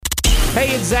Hey,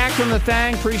 it's Zach from The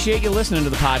Thang. Appreciate you listening to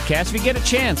the podcast. If you get a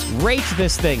chance, rate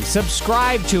this thing,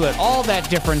 subscribe to it, all that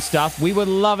different stuff. We would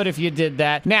love it if you did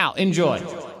that. Now, enjoy.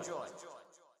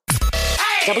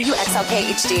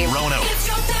 WXLK HD. Rono. It's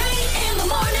your thing in the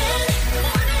morning.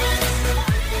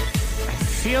 I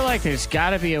feel like there's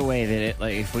got to be a way that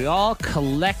if we all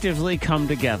collectively come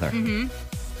together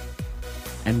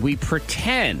and we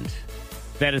pretend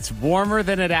that it's warmer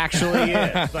than it actually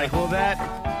is. Will that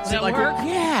work?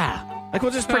 Yeah. We'll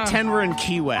just pretend we're in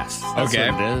Key West. That's Okay.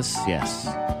 what it is. Yes.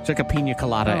 It's like a pina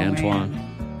colada, Antoine.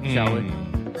 Shall we?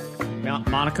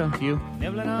 Monica, you?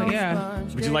 Yeah.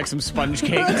 Would you like some sponge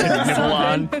cake to nibble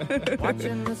on?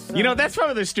 That's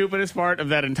probably the stupidest part of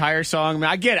that entire song. I mean,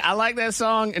 I get it. I like that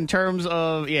song in terms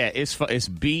of, it's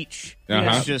beach. Uh-huh.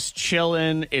 It's just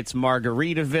chilling. It's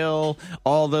Margaritaville,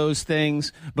 all those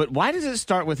things. But why does it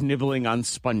start with nibbling on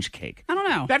sponge cake? I don't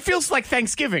know. That feels like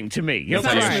Thanksgiving to me. That's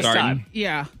Christmas right. time.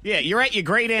 Yeah. Yeah, you're at your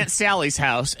great Aunt Sally's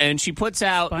house, and she puts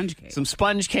out Sponge cake. some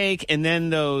sponge cake and then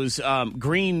those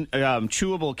green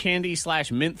chewable candy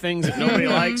 / mint things that nobody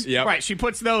likes. Yep. Right, she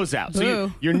puts those out. So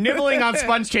Boo. you're nibbling on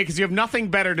sponge cake because you have nothing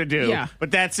better to do. Yeah.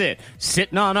 But that's it.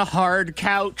 Sitting on a hard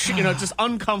couch, just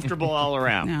uncomfortable all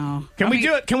around. No. Can we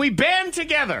do it? Can we band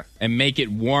together? And make it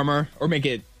warmer, or make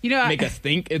us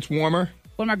think it's warmer.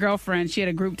 One of my girlfriends, she had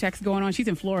a group text going on. She's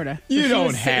in Florida. So You she don't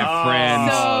was sitting- have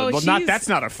friends. So she's- that's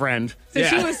not a friend. So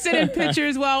she was sending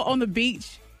pictures on the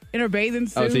beach in her bathing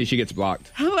suit. Oh, see, she gets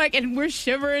blocked. I'm and we're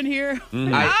shivering here.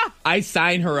 I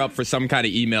sign her up for some kind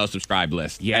of email subscribe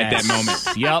list at that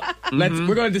moment. Yep.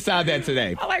 We're going to decide that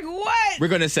today. I'm like, what? We're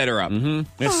going to set her up.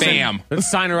 Bam. Let's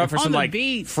sign her up for On some the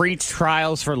beach. free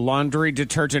trials for laundry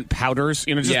detergent powders.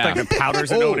 Yeah. The powders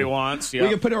that nobody wants. We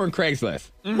can put her on Craigslist.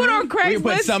 Put her on We can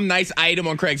put Craigslist. some nice item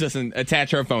on Craigslist and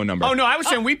attach her phone number. Oh, no, I was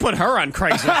saying we put her on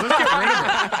Craigslist. Let's get rid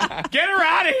of her. Get her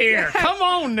out of here. Come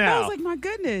on I now. was like, my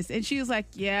goodness. And she was like,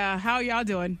 yeah, how y'all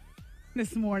doing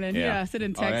this morning? Yeah. Yeah,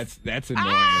 sitting Oh, text. that's annoying.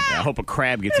 I hope a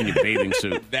crab gets in your bathing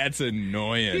suit. That's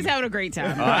annoying. He's having a great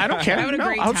time. I don't care. Having a No,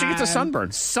 great I hope she time. gets a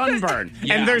sunburn. Sunburn.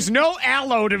 Yeah. And there's no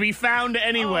aloe to be found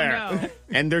anywhere. Oh, no.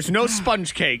 And there's no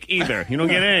sponge cake either. You don't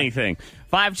get anything.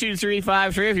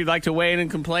 52353 if you'd like to weigh in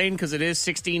and complain, because it is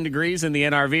 16 degrees in the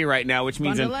NRV right now, which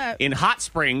means Bundle up. in Hot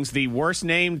Springs, the worst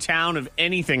named town of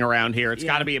anything around here, it's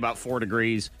Yeah. got to be about 4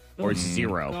 degrees or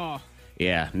 0. Oh.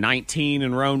 Yeah, 19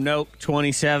 in Roanoke,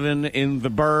 27 in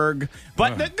the Berg.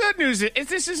 But the good news is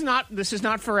this is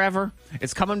not forever.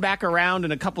 It's coming back around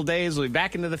in a couple days. We'll be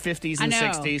back into the 50s and I know.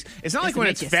 60s. It's not Just like to when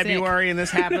make it's you sick. February and this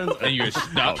happens. And you're Oh,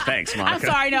 stuck. thanks, I'm Monica.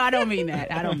 sorry. No, I don't mean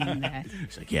that. I don't mean that.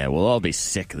 It's like, yeah, we'll all be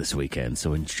sick this weekend,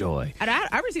 so enjoy. And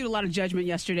I received a lot of judgment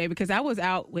yesterday because I was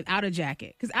out without a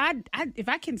jacket. Because if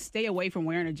I can stay away from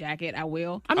wearing a jacket, I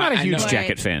will. I'm not a I huge know.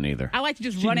 jacket fan either. I like to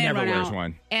just She run in, never run wears out.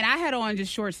 one. And I had on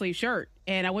just short sleeve shirt,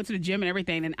 and I went to the gym and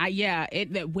everything. And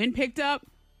the wind picked up.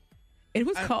 It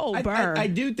was cold, burr. I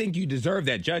do think you deserve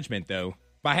that judgment, though,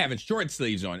 by having short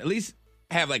sleeves on. At least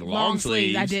have long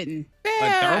sleeves. I didn't. A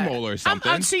thermal or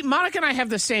something. See, Monica and I have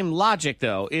the same logic,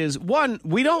 though, is one,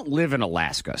 we don't live in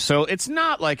Alaska, so it's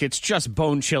not like it's just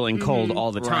bone-chilling cold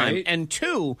all the time. Right. And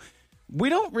two, we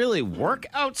don't really work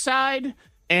outside,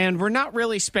 and we're not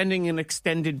really spending an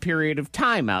extended period of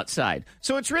time outside.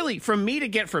 So it's really, from me to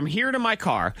get from here to my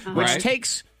car, which Right.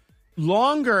 takes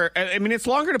longer. I mean, it's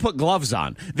longer to put gloves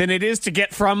on than it is to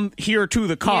get from here to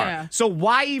the car. Yeah. So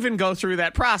why even go through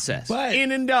that process? But-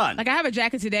 in and done. Like I have a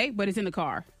jacket today, but it's in the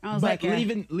car. I was But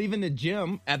like, leaving the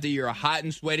gym after you're hot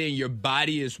and sweaty and your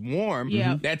body is warm,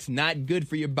 Yeah. that's not good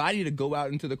for your body to go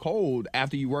out into the cold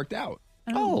after you worked out.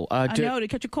 I know to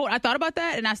catch a cold. I thought about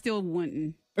that, and I still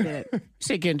wouldn't. did it.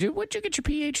 Say again, dude, what'd you get your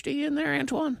PhD in there,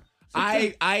 Antoine?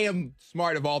 I am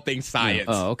smart of all things science.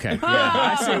 Oh, okay. Yeah,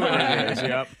 I see what it is.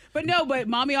 Yep. But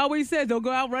mommy always says don't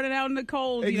go out running out in the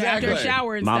cold after a Exactly.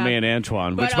 shower and Mommy stuff. and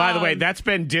Antoine, which, But, by the way, that's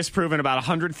been disproven about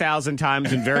 100,000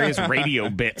 times in various radio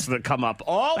bits that come up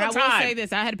all the But I will time. say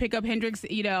this: I had to pick up Hendrix,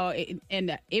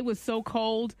 and it was so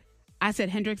cold. I said,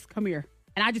 "Hendrix, come here,"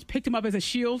 and I just picked him up as a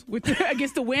shield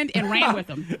against the wind and ran with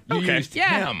him. You Okay. used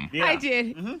Yeah, him. Yeah. I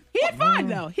did. He had fun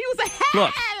though. He was like,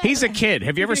 Look, he's a kid.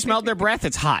 Have you ever smelled their breath?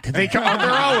 It's hot. They're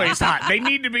always hot. They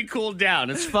need to be cooled down.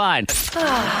 It's fine.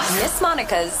 Miss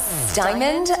Monica's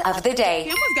Diamond of the He Day.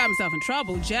 almost got himself in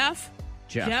trouble.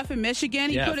 Jeff in Michigan.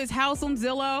 He Jeff. put his house on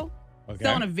Zillow. Okay.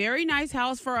 Selling a very nice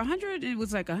house for it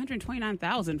was like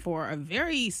 $129,000 for a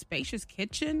very spacious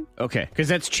kitchen. Okay, because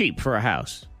that's cheap for a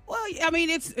house. Well, I mean,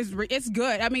 it's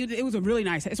good. I mean, it was a really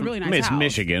nice. It's a really nice I mean, it's house.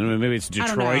 Michigan. I mean, maybe it's don't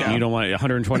Detroit, know. and you don't want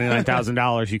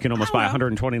 $129,000. You can almost I don't buy know.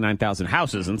 129,000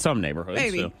 houses in some neighborhoods.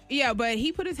 Maybe. So. Yeah, but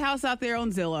he put his house out there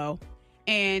on Zillow.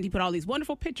 And he put all these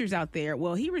wonderful pictures out there.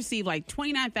 Well, he received like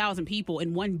 29,000 people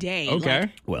in one day. Okay. like,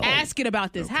 Well, asking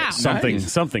about this house.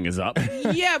 Something is up.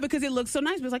 Yeah, because it looked so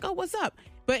nice. But it's like, oh, what's up?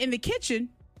 But in the kitchen,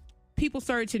 people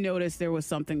started to notice there was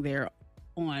something there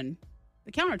on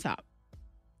the countertop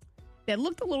that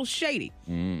looked a little shady.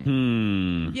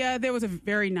 Yeah, there was a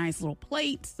very nice little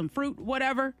plate, some fruit,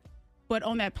 whatever. But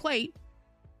on that plate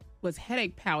was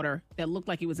headache powder that looked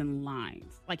like it was in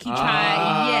lines. Like he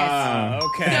tried, yes.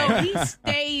 Okay. So he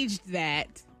staged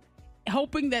that,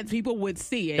 hoping that people would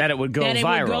see it. That it would go That it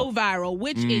viral. would go viral,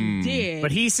 which it did.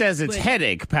 But he says it's But-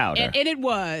 headache powder. and it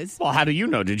was. Well, how do you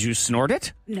know? Did you snort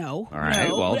it? No. All right,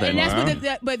 no. well, then, And that's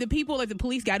what but the people, like the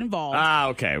police got involved.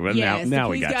 Okay. Well, Yes, now the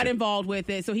we police got you. involved with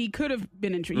it, so he could have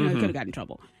been in, he could have gotten in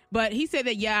trouble. But he said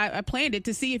that, I planned it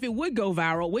to see if it would go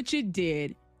viral, which it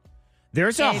did.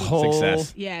 There's a And- whole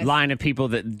Success. Yes. line of people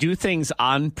that do things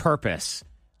on purpose,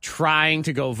 trying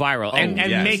to go viral and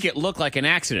yes. make it look like an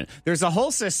accident. There's a whole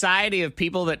society of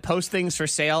people that post things for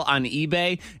sale on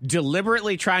eBay,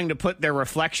 deliberately trying to put their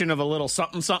reflection of a little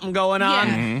something going on,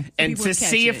 Yeah. So and people to would catch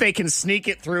see if it. they can sneak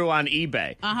it through on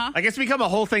eBay. Like it's become a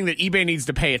whole thing that eBay needs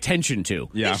to pay attention to.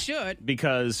 Yeah. They should.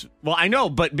 Because, well, I know,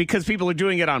 but because people are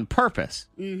doing it on purpose,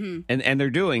 and they're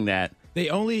doing that. They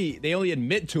only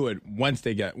admit to it once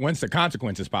the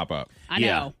consequences pop up. I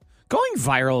know. Going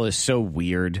viral is so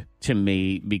weird to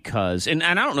me because, and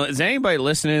I don't know, is anybody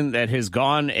listening that has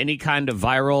gone any kind of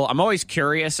viral? I'm always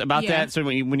curious about Yeah. that. So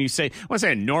when you say, I want to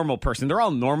say a normal person, they're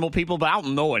all normal people, but I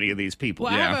don't know any of these people.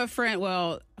 Well, I Yeah. have a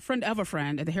friend of a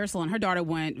friend at the hair salon. Her daughter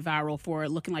went viral for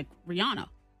looking like Rihanna.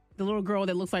 The little girl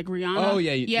that looks like Rihanna. Oh,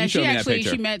 yeah, you Yeah, showed she me that actually, picture.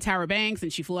 she met Tyra Banks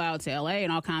and she flew out to L.A.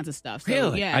 and all kinds of stuff. So,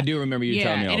 Really? Yeah. I do remember you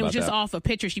telling me all and it was about just that. off a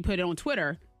picture she put it on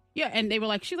Twitter. Yeah, and they were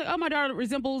like, she's like, oh, my daughter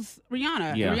resembles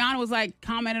Rihanna. Yeah. And Rihanna was like,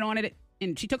 commented on it,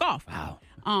 and she took off. Wow.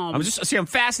 Um, I'm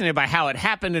fascinated by how it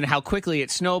happened and how quickly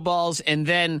it snowballs. And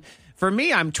then for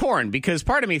me, I'm torn because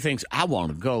part of me thinks I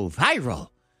want to go viral.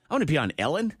 I want to be on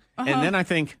Ellen. And then I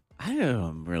think, I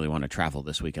don't really want to travel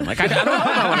this weekend. Like, I don't know if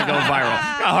I want to go viral.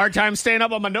 I got a hard time staying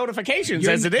up on my notifications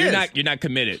as it is. You're not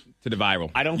committed to the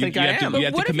viral. I don't think you I have am. To, you but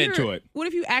have to what if commit you're- to it. What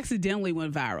if you accidentally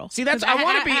went viral? See, that's 'Cause I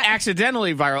want to be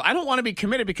accidentally viral. I don't want to be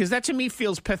committed because that to me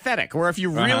feels pathetic. Where if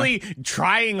you're really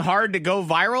trying hard to go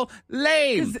viral,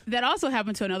 lame. 'Cause that also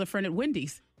happened to another friend at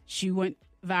Wendy's. She went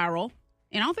viral.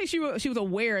 And I don't think she was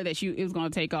aware that it was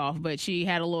going to take off, but she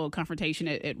had a little confrontation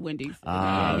at Wendy's. It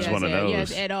was one of those.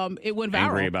 Yes, and it went viral.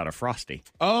 Angry about a Frosty.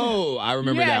 Oh, I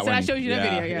remember Yes, that one. I showed you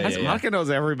that video, yeah. Monica knows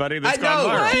everybody I that's gone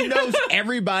know. viral. She knows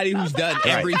everybody who's done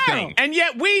everything. And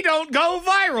yet we don't go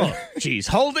viral. She's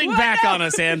holding back on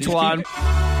us, Antoine.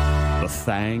 The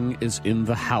Thang is in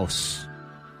the house.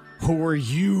 Who are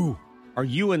you? Are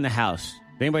you in the house?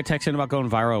 Did anybody text in about going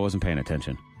viral? I wasn't paying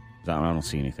attention. I don't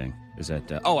see anything. Is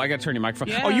that? I got to turn your microphone.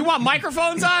 Yeah. Oh, you want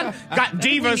microphones on? Got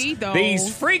divas. need those. These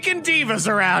freaking divas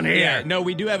around here. Yeah, no,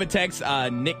 we do have a text.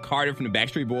 Nick Carter from the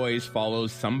Backstreet Boys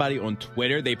follows somebody on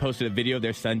Twitter. They posted a video of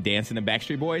their son dancing the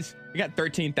Backstreet Boys. We got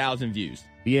 13,000 views.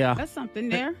 Yeah. That's something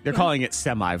there. They're calling it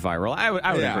semi-viral. I would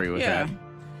Yeah. agree with Yeah. that.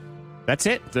 That's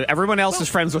it. Everyone else is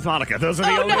friends with Monica. Those are the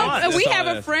Oh, only no. ones. We That's have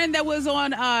all it a is. friend that was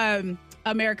on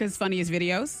America's Funniest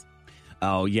Videos.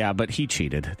 Oh, yeah, but he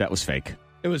cheated. That was fake.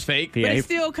 It was fake. Yeah, But he- it's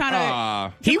still kind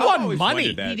of. He I won always money.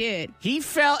 wondered that. He did. He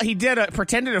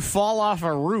pretended to fall off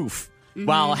a roof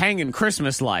while hanging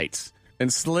Christmas lights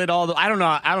and slid all the. I don't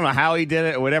know how he did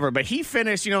it or whatever, but he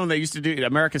finished. You know when they used to do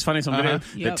America's Funniest Home Video,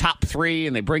 the Yep. top 3,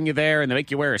 and they bring you there and they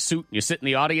make you wear a suit and you sit in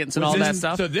the audience and all that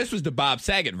stuff. So this was the Bob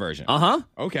Saget version.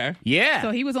 Okay. Yeah, So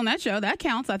he was on that show. That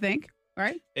counts, I think.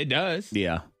 Right? It does.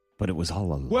 yeah, but it was all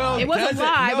a lie. Well, It was a doesn't-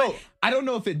 lie, No, but- I don't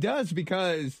know if it does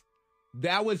because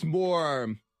that was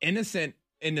more innocent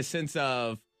in the sense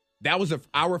of that was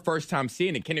our first time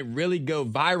seeing it. Can it really go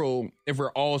viral if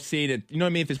we're all seeing it? You know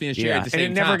what I mean? If it's being shared yeah, at the same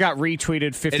and it time. never got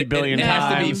retweeted 50 billion it times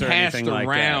has to or be passed anything like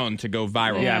that. around to go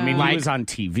viral. Yeah, I mean, he like, was on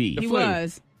TV. He flu.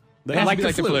 was. It has to Like be the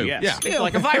like the flu, flu. yes. Yeah.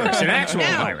 Like a virus, an actual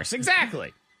Yeah. virus.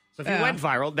 Exactly. So if you Yeah. went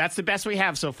viral, that's the best we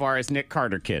have so far is Nick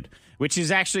Carter Kid, which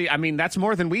is actually, I mean, that's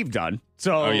more than we've done.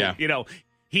 So, yeah. you know,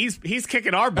 he's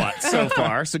kicking our butts so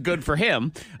far, so good for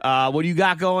him. What do you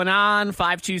got going on?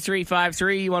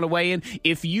 52353, you want to weigh in?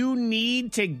 If you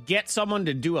need to get someone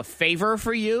to do a favor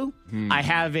for you, I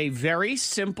have a very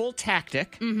simple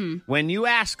tactic when you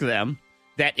ask them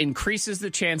that increases the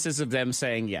chances of them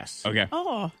saying yes. Okay.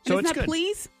 Oh, So and it's it's not good.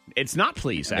 please? It's not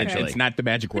please, actually. It's not the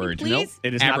magic word. Please? Nope.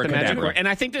 It is not the magic Abracadabra. word. And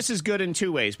I think this is good in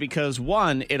 2 ways because,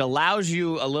 one, it allows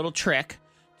you a little trick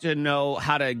to know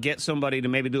how to get somebody to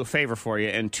maybe do a favor for you.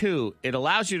 And 2, it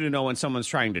allows you to know when someone's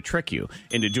trying to trick you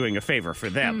into doing a favor for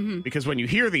them. Because when you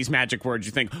hear these magic words,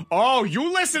 you think, oh,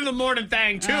 you listen to the morning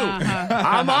thing too.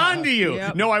 I'm on to you.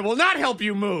 Yep. No, I will not help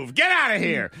you move. Get out of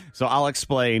here. So I'll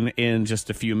explain in just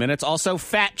a few minutes. Also,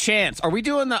 Fat Chance. Are we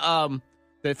doing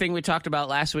the thing we talked about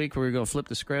last week where we're going to flip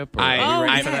the script? Or are you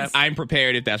ready for that? I'm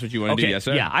prepared if that's what you want to do. Yes,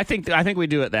 sir. Yeah, I think we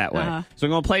do it that way. So I'm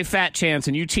going to play Fat Chance,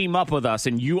 and you team up with us,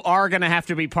 and you are going to have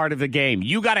to be part of the game.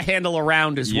 You got to handle a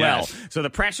round as well. So the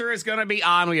pressure is going to be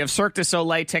on. We have Cirque du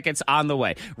Soleil tickets on the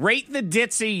way. Rate the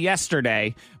Ditzy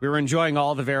yesterday. We were enjoying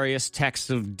all the various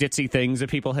texts of ditzy things that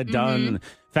people had done. And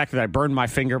the fact that I burned my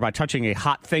finger by touching a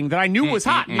hot thing that I knew was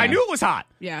hot. I knew it was hot.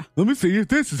 Yeah. Let me see if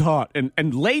this is hot.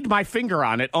 And laid my finger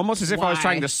on it almost as if I was Why?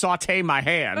 trying to saute my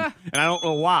hand. And I don't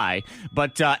know why.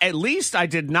 But at least I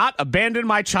did not abandon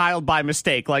my child by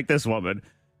mistake like this woman.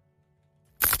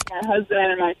 My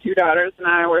husband and my 2 daughters and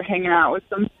I were hanging out with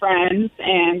some friends,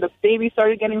 and the baby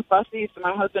started getting fussy, so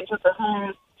my husband took her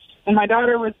home. And my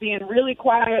daughter was being really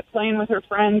quiet, playing with her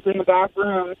friends in the back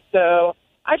room, so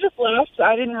I just left.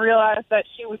 I didn't realize that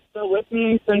she was still with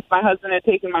me since my husband had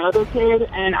taken my other kid,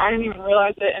 and I didn't even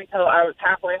realize it until I was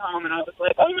halfway home, and I was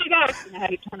like, oh, my gosh, and I had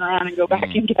to turn around and go back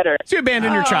and get her. So you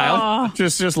abandoned your child.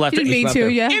 Just left it. Me too,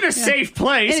 yeah. In a safe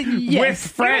place with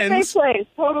friends. In a safe place,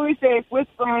 totally safe, with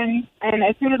friends, and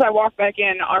as soon as I walked back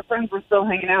in, our friends were still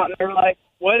hanging out, and they were like,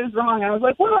 what is wrong? I was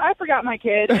like, well, I forgot my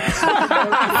kid.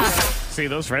 See,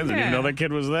 those friends didn't even know that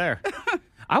kid was there.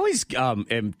 I always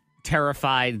am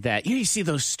terrified that you see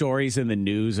those stories in the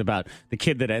news about the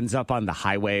kid that ends up on the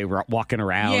highway walking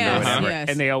around or whatever,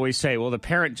 and they always say, well, the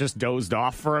parent just dozed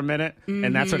off for a minute,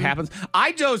 and that's what happens.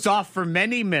 I dozed off for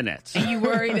many minutes. And you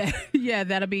worry that,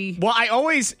 that'll be... Well, I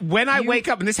always, when I wake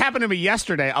up, and this happened to me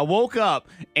yesterday, I woke up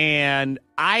and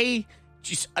I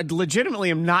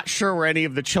legitimately am not sure where any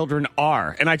of the children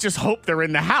are, and I just hope they're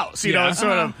in the house. You know, it's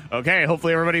sort of, okay,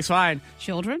 hopefully everybody's fine.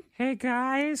 Children? Hey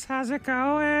guys, how's it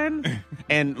going?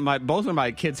 And both of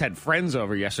my kids had friends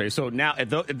over yesterday, so now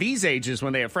at these ages,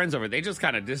 when they have friends over, they just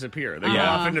kind of disappear. They go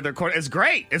off into their corner. It's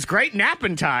great. It's great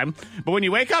napping time, but when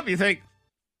you wake up, you think,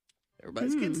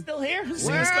 everybody's kids still here?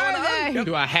 See what's going on?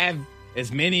 Do I have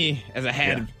as many as I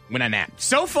had when I napped?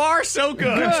 So far, so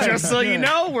good. Just so you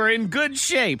know, we're in good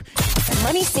shape.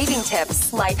 Money saving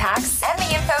tips, life hacks, and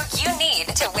the info you need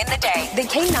to win the day. The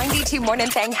K92 Morning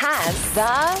Thing has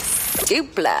the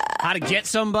Dupla. How to get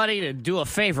somebody to do a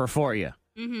favor for you,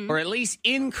 or at least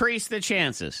increase the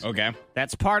chances. Okay.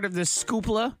 That's part of the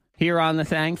Scoopla here on the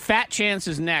thing. Fat Chance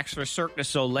is next for Cirque du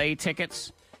Soleil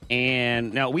tickets.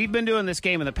 And now we've been doing this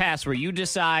game in the past where you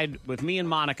decide with me and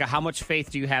Monica how much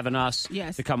faith do you have in us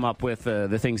to come up with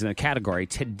the things in the category.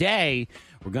 Today,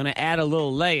 we're going to add a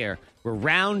little layer. We're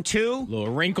round 2.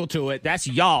 Little wrinkle to it. That's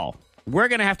y'all. We're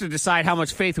going to have to decide how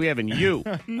much faith we have in you.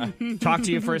 Talk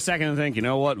to you for a second and think, you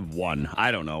know what? 1.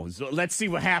 I don't know. So let's see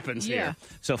what happens here.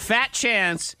 So Fat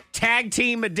Chance Tag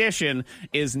Team Edition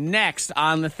is next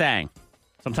on the thing.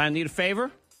 Sometimes you need a favor,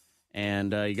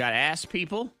 and you got to ask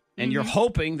people. And you're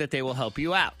hoping that they will help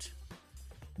you out.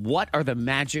 What are the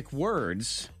magic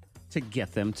words to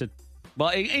get them to,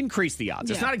 increase the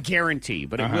odds? It's not a guarantee,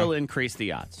 but it will increase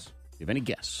the odds. Do you have any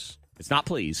guess? It's not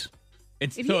please.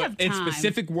 It's time.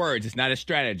 specific words. It's not a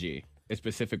strategy. It's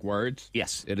specific words.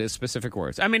 Yes, it is specific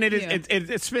words. I mean,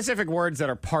 it's specific words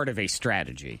that are part of a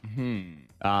strategy.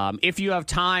 If you have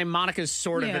time, Monica's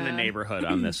sort of in the neighborhood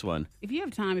on this one. If you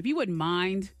have time, if you wouldn't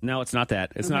mind. No, it's not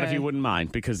that. It's not if you wouldn't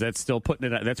mind, because that's still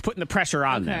putting the pressure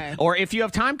on them. Or if you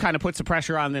have time, kind of puts the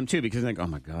pressure on them too, because they think, oh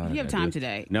my God. You have time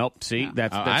today. Nope. See,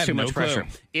 that's too much pressure.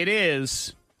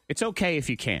 It's okay if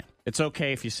you can't. It's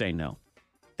okay if you say no.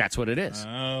 That's what it is.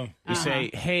 You say,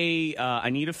 hey,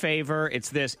 I need a favor. It's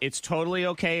this. It's totally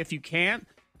okay if you can't.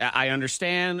 I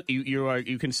understand.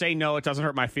 You can say no. It doesn't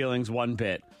hurt my feelings one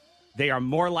bit. They are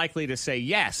more likely to say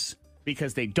yes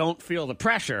because they don't feel the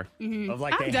pressure of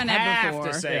like I've done that before.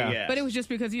 To say yes. But it was just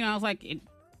because, I was like,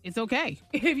 it's okay.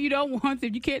 If you don't want,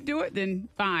 if you can't do it, then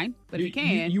fine. But if you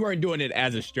can. You aren't doing it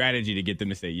as a strategy to get them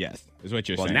to say yes, is what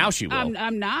you're saying. Well, now she will.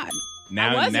 I'm not.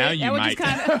 Now you might.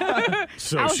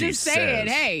 So I was she just saying,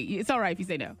 says. hey, it's all right if you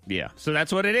say no. Yeah, so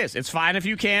that's what it is. It's fine if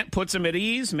you can't. Puts them at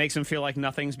ease, makes them feel like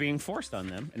nothing's being forced on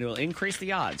them, and it will increase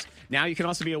the odds. Now you can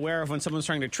also be aware of when someone's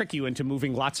trying to trick you into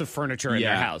moving lots of furniture in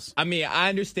their house. I mean, I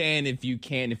understand if you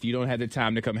don't have the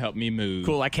time to come help me move.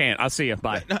 Cool, I can't. I'll see you.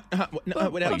 Bye.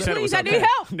 Whatever. You said it was I okay. need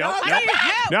help. No, I need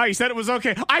help. No, you said it was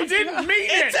okay. I didn't mean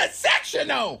it. It's a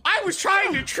sectional. I was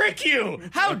trying to trick you.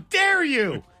 How dare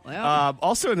you? Well.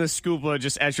 Also in the scuba,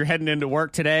 just as you're heading into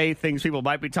work today, things people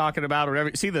might be talking about or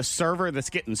whatever. See the server that's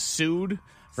getting sued?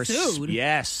 Sued?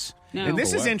 Yes. No. And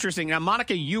this is interesting. Now,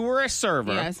 Monica, you were a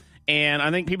server. Yes. And I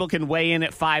think people can weigh in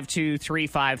at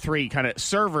 52353, kind of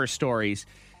server stories,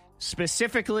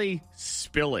 specifically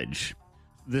spillage.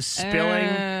 The spilling.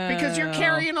 Because you're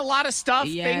carrying a lot of stuff.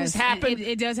 Yes, Things happen.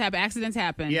 It does happen. Accidents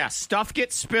happen. Yeah, stuff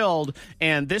gets spilled.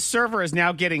 And this server is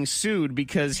now getting sued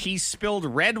because he spilled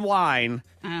red wine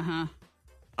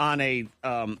on a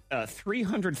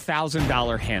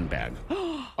 $300,000 handbag.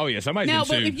 Oh, yeah, somebody's Now,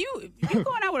 getting but sued. if you're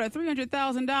going out with a $300,000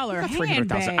 $300,000.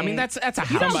 handbag, I mean, that's a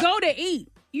you house. don't go to eat.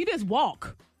 You just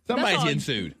walk. Somebody's That's all. getting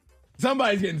sued.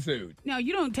 Somebody's getting sued. No,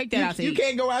 you don't take that out to You eat.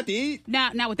 can't go out to eat.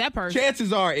 Not with that purse.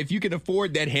 Chances are, if you can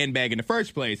afford that handbag in the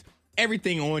first place,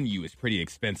 everything on you is pretty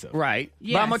expensive. Right.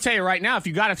 Yes. But I'm going to tell you right now, if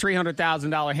you got a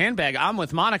 $300,000 handbag, I'm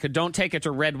with Monica. Don't take it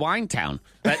to Red Wine Town.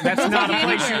 That's not a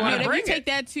place you want to If bring you take it.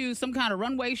 that to some kind of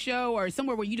runway show or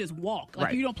somewhere where you just walk, like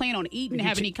Right. you don't plan on eating,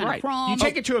 have any kind Right. of crumbs. You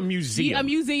take it to a museum. A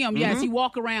museum, yes. You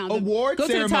walk around. Award Go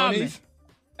to the ceremonies. top.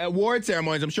 Award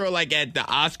ceremonies. I'm sure, like at the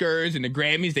Oscars and the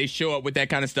Grammys, they show up with that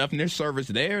kind of stuff, and there's servers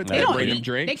there. They They don't bring them eat.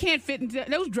 drinks. They can't fit into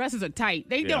those dresses are tight.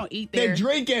 They don't eat They there.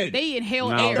 drink it. They inhale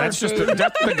No, air. that's just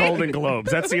that's the Golden Globes.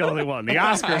 That's the only one. The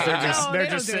Oscars, they're just No, they're they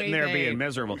just don't do sitting there anything. being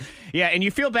miserable. Yeah, and you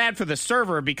feel bad for the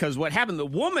server because what happened? The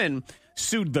woman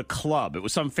sued the club. It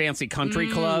was some fancy country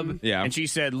club. Yeah. And she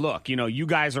said, look, you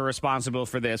guys are responsible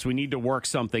for this. We need to work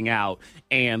something out.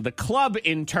 And the club,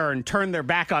 in turn, turned their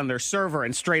back on their server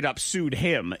and straight up sued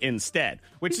him instead,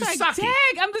 which He's is like, sucky.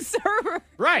 Dag, I'm the server.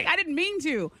 Right. I didn't mean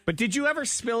to. But did you ever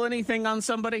spill anything on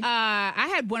somebody? I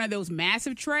had one of those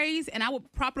massive trays, and I would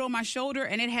prop it on my shoulder,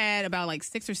 and it had about like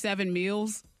 6 or 7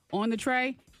 meals on the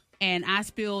tray, and I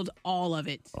spilled all of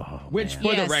it. Which,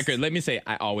 for the Yes. record, let me say,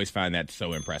 I always find that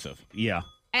so impressive. Yeah.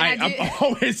 And I'm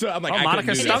always, I'm like, Oh, I Monica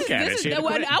couldn't do stunk this. at it. She had to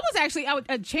quit. I was actually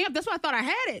a champ. That's why I thought I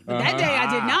had it. But that day I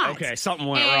did not. Okay, something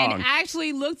went and wrong. I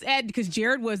actually looked at, because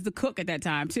Jared was the cook at that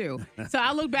time too. So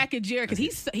I looked back at Jared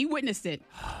because he witnessed it,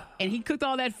 and he cooked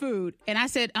all that food. And I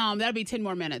said, that'll be 10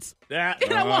 more minutes. And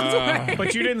I walked away.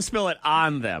 But you didn't spill it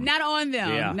on them. Not on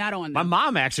them. Yeah. Not on them. My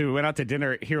mom actually went out to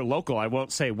dinner here local. I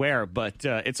won't say where, but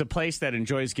it's a place that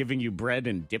enjoys giving you bread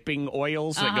and dipping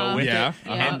oils that go with Yeah. it.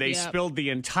 Yeah, And they yeah. spilled the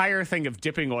entire thing of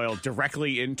dipping oil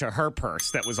directly into her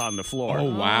purse that was on the floor.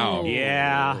 Oh, wow.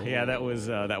 Yeah, that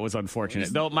was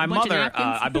unfortunate. Though my bunch of mother,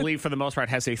 napkins? I believe for the most part,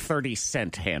 has a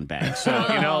 30-cent handbag.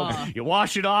 So you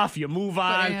wash it off, you move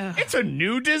on. yeah. It's a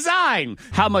new design.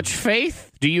 How much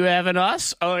faith do you have in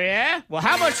us? Oh yeah. Well,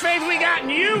 how much faith we got in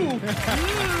you?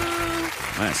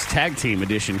 That's tag team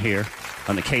edition here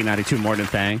on the K92 Morning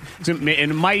Thing. And it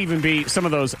might even be some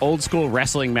of those old school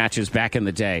wrestling matches back in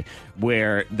the day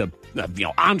where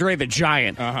Andre the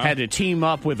Giant had to team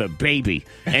up with a baby,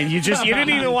 and you didn't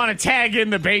even want to tag in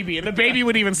the baby, and the baby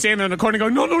would even stand there in the corner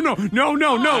and go, no,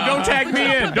 don't tag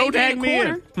me in, don't tag me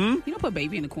in. You don't put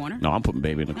baby in the corner. No, I'm putting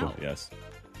baby in the corner. Yes.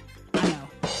 I know.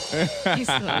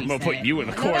 I'm going to put you in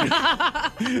the corner.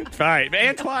 All right,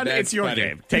 Antoine, That's it's your funny.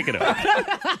 game. Take it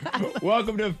over.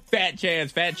 Welcome to Fat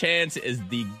Chance. Fat Chance is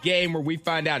the game where we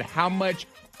find out how much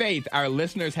faith our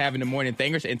listeners have in the Morning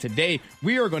Thangers. And today,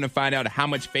 we are going to find out how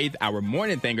much faith our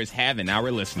Morning Thangers have in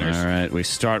our listeners. All right, we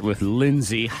start with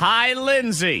Lindsay. Hi,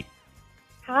 Lindsay.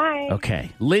 Hi.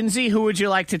 Okay. Lindsay, who would you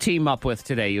like to team up with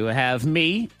today? You have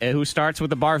me, who starts with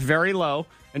the bar very low,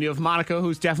 and you have Monica,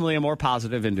 who's definitely a more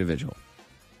positive individual.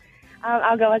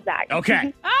 I'll go with Zach.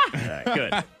 Okay. All right,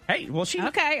 good. Hey, well, she...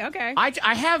 Okay.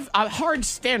 I have hard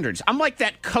standards. I'm like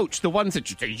that coach, the ones that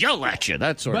just yell at you,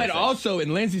 that sort of But thing. also,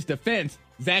 in Lindsay's defense,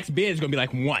 Zach's bid is going to be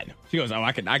like 1. She goes,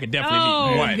 I could definitely Oh,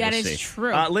 be 1. that We'll is see.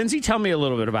 true. Lindsay, tell me a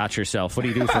little bit about yourself. What do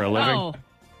you do for a living? Oh,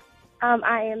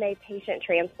 I am a patient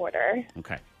transporter.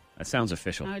 Okay. That sounds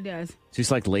official. it does.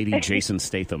 She's like Lady Jason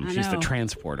Statham. I She's the know.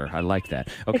 transporter. I like that.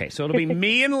 Okay, so it'll be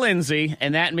me and Lindsay,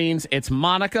 and that means it's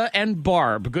Monica and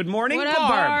Barb. Good morning, What up, Barb.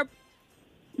 Barb?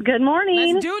 Good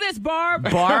morning. Let's do this, Barb.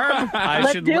 Barb,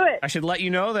 Let's do it. I should let you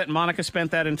know that Monica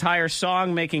spent that entire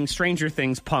song making Stranger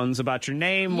Things puns about your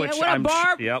name, Yeah, which what up, I'm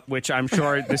Barb? which I'm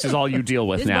sure this is all you deal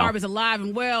with This now. Barb is alive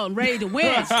and well and ready to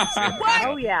win.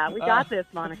 Oh, yeah. We got this,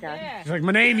 Monica. She's like,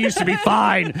 my name used to be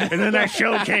fine, and then that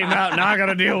show came out, now I got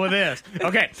to deal with this.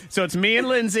 Okay, so it's me and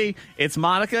Lindsay, it's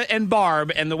Monica and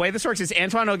Barb, and the way this works is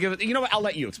Antoine will give it. You know what? I'll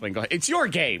let you explain. Go ahead. It's your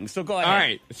game, so go ahead. All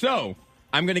right, so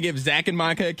I'm going to give Zach and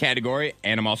Monica a category,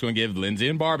 and I'm also going to give Lindsay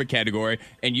and Barb a category,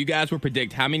 and you guys will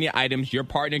predict how many items your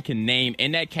partner can name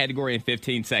in that category in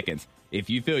 15 seconds. If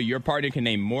you feel your partner can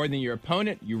name more than your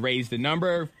opponent, you raise the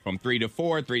number from 3 to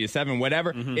 4, 3 to 7,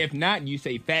 whatever. If not, you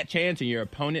say fat chance, and your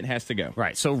opponent has to go.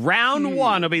 Right, so round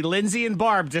one will be Lindsay and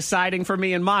Barb deciding for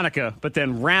me and Monica, but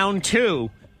then round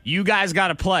two, You guys got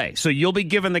to play. So you'll be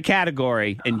given the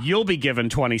category, and you'll be given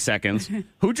 20 seconds.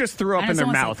 Who just threw up in their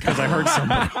mouth? Because I heard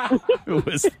somebody who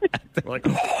was they're like,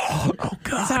 oh,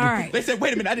 God. It's all right. They said,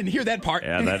 wait a minute, I didn't hear that part.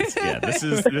 Yeah, this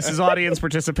is audience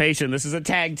participation. This is a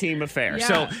tag team affair. Yeah.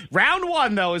 So round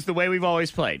one, though, is the way we've always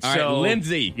played. All right, so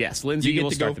Lindsay. Yes, Lindsay, you will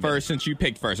get to go start the first since you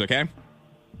picked first, okay?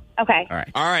 Okay. All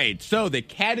right. All right, so the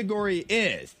category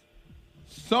is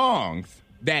songs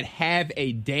that have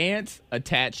a dance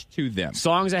attached to them.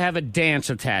 Songs that have a dance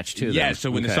attached to them. Yeah, so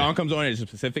when the Okay. song comes on, there's a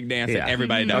specific dance that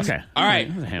everybody Mm-hmm. does. Okay. All right.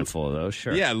 There's a handful of those,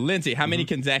 sure. Yeah, Lindsay, how many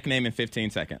can Zach name in 15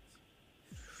 seconds?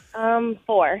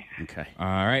 4. Okay. All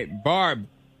right. Barb,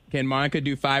 can Monica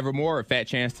do 5 or more, or fat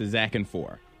chance to Zach in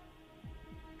 4?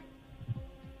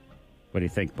 What do you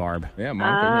think, Barb? Yeah, I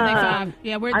Monica. think 5.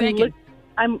 Yeah, we're I'm, thinking.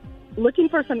 I'm looking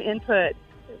for some input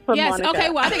from Yes. Monica. Okay.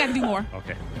 Well, I think I can do more.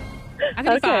 Okay. I can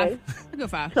do Okay. 5. I go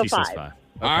 5. So She says 5. 5.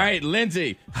 All right,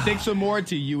 Lindsay, 6 or more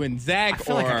to you and I Zach,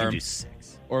 feel like I or, can do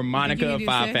 6. or Monica, can do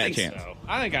 5 6? fat I think chance. So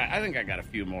I think I got a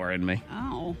few more in me.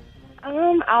 Oh.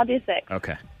 I'll do 6.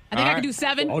 Okay. I think I All can do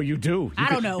 7. Oh, you do. I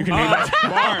don't know. You can name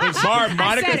it. Barb,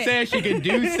 Monica said it. says she can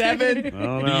do 7.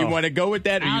 Oh, Do you no. want to go with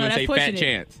that, or I you don't want to know, say that's fat pushing it.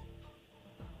 chance?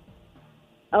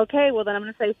 Okay, well, then I'm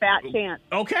going to say fat chance.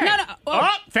 Okay. No, no. Oh,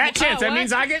 fat chance. That what?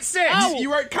 means I get 6. Oh. You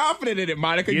weren't confident in it,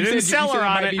 Monica. You didn't said sell you her said it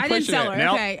on might it. be I didn't pushing sell it. her.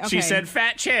 Nope. Okay, She okay. said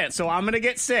fat chance, so I'm going to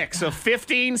get 6. So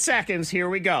 15 seconds. Here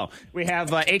we go. We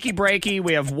have achy breaky.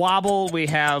 We have wobble. We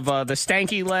have the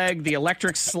stanky leg, the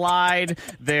electric slide.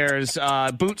 There's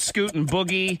boot scoot and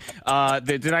boogie.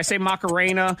 Did I say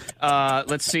Macarena?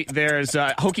 Let's see. There's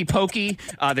hokey pokey.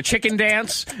 The chicken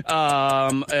dance.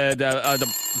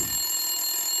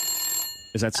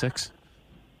 Is that 6?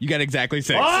 You got exactly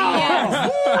 6.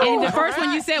 Yes. And the first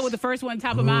one you said was the first one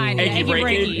top of mind. Achy Achy breaky.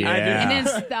 breaky. Yeah. And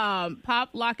then pop,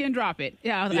 lock, and drop it.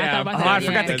 Yeah, I thought about Oh, that. I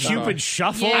forgot the That's Cupid hard.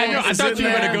 shuffle. Yeah. I know. I Is thought in you were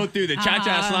going there. to go through the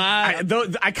cha-cha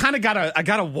slide. I kind of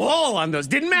got a wall on those.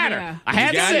 Didn't matter. Yeah. I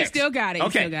had You got 6. it. Still got it. You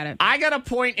Okay. still got it. I got a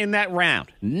point in that round.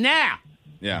 Now,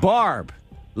 Yeah. Barb,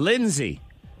 Lindsay,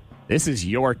 this is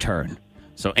your turn.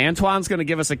 So Antoine's going to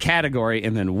give us a category,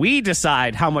 and then we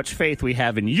decide how much faith we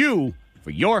have in you for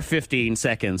your 15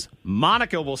 seconds.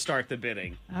 Monica will start the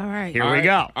bidding. All right. Here All we right.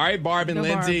 go. All right, Barb and Go,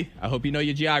 Barb. Lindsay. I hope you know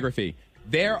your geography.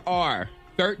 There are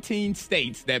 13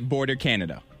 states that border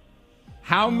Canada.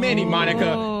 How many,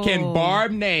 Monica, can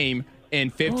Barb name in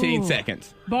 15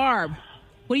 seconds? Barb,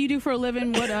 what do you do for a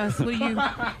living? What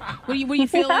do you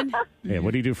feeling? Yeah,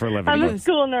 what do you do for a living? I'm a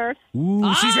school nurse.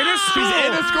 Ooh, she's in a school. She's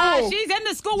in the school. She's in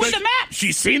the school with the map.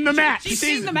 She's seen the map. She's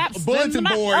seen the maps. Bulletin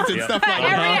boards and stuff like Every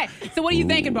that. day. So what are you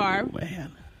thinking, Barb?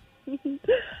 Man.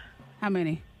 How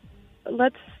many?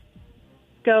 Let's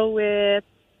go with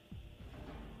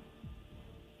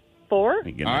 4.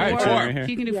 You getting All right, a four. picture right here?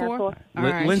 She can do Yeah, 4? 4. All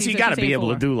right, Lindsay she got to said be able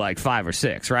 4. to do like 5 or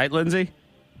 6, right, Lindsay?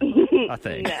 I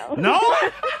think. No. No?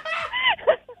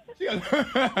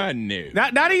 No.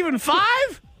 Not even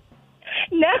 5?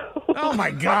 No. Oh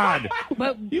my God!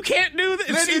 But You can't do this.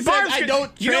 Lindsay says Barb's I gonna-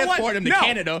 don't you know what? transport him to No.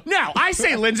 Canada. No, I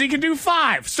say Lindsay can do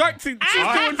 5. She's doing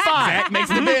 5. Zach makes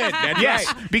the bid. That's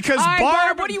Yes, right. because all right,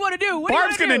 Barb. what do you want to do? What do you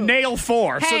Barb's wanna gonna do? nail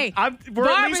 4. Hey, so we're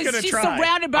Barb at least gonna she's try.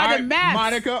 surrounded by All the right, maps.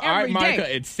 Monica. All right, every day.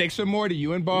 Monica. It's 6 or more to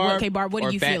you and Barb. Okay, Barb, what or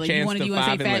are you fat feeling? chance You want to to 5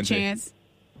 say and fat Lindsay. chance?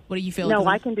 What are you feeling? No,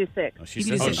 I can do 6. She You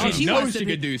can do says, 6. she knows she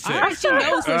could do 6. All right, she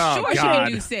knows for Oh, sure she God.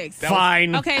 can do 6.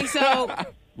 Fine. Okay, so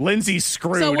Lindsay's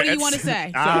screwed. So what do you It's- wanna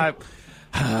say?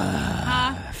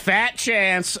 Fat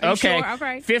chance. Are you Okay. sure?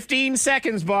 Okay. 15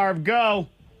 seconds, Barb. Go.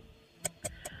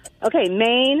 Okay,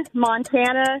 Maine,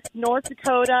 Montana, North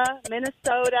Dakota,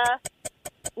 Minnesota,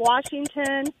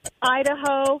 Washington,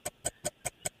 Idaho,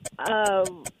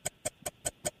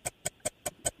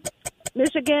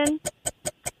 Michigan,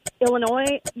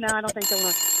 Illinois. No, I don't think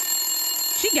Illinois.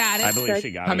 she got it. I believe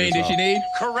she got it. How many as did well. she need?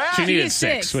 Correct. She She needed did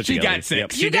 6. six. What She got got me. 6.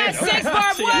 Yep. She You got did. 6,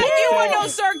 Barb. She What? did. You want no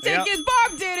circ Yep. tickets?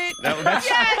 Barb did it. That's-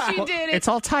 Yeah, she did it. It's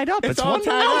all tied up. It's all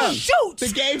tied Oh, up. shoot. The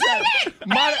game's Dang up. it.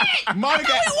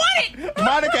 Monica, I won it.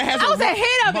 Monica hasn't. I was ahead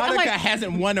of it. I'm Monica like-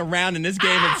 hasn't won a round in this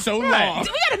game in so long. We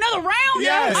got another round?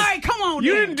 Yes. All right, come on.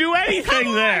 You then. didn't do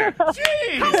anything there.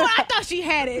 Jeez. Come on, I thought she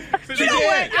had it. She You know did.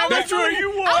 what? I was That's right,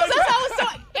 you won. I was so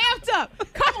amped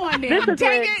up. Come on, then. This is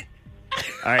Dang it. it.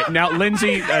 All right. Now,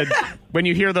 Lindsay, when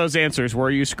you hear those answers, were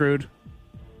you screwed?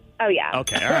 Oh, yeah.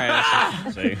 Okay. All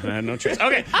right. See, I had no choice.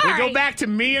 Okay. All we go right. back to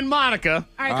me and Monica.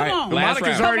 All right, All come right, on. last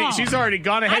Monica's round. already. Come on. She's already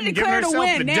gone ahead I and given declare to herself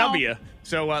win the now. W.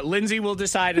 So Lindsay will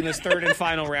decide in this third and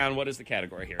final round what is the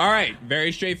category here. All right,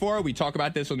 very straightforward. We talk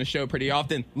about this on the show pretty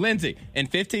often. Lindsay, in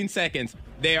 15 seconds,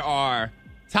 there are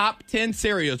Top 10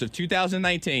 cereals of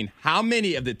 2019. How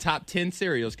many of the top 10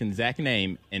 cereals can Zach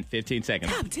name in 15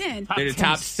 seconds? Top 10. They're the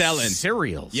top selling.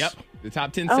 cereals. Yep. The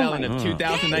top 10 selling of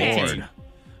 2019.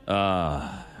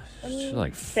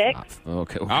 Like 6.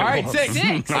 Okay. All right, 6.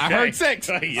 Six. I heard 6.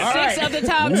 All right. 6 of the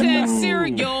top 10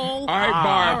 cereal. All right,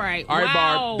 Barb. All right. All right,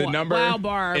 Wow. Barb. The number Wow,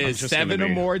 Barb. is just 7 gonna or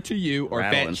be more to you or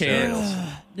Fat rattling Chance. cereals.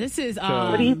 This is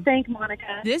What do you think,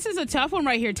 Monica? this is a tough one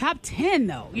right here. Top 10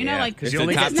 though. You know, Yeah, like 'cause this you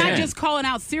only is get not 10. just calling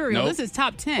out cereal. Nope. This is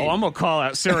top 10. Oh, I'm gonna call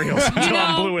out cereals until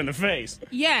I'm know- blue in the face.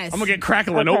 yes. I'm gonna get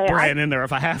crackling Okay, oat bran in there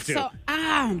if I have to. So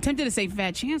I'm tempted to say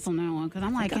Fat Chance on that one because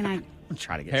I'm like, can I? I'm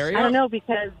trying to get. Harry? I don't know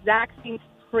because Zach seems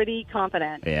pretty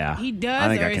confident. Yeah, He does, I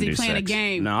think or I is can he do playing a 6.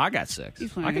 game? No, I got 6.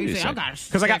 He's playing I can a do game. 6 I got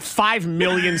because I got 5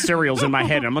 million cereals in my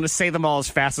head. I'm gonna say them all as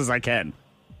fast as I can.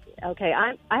 Okay,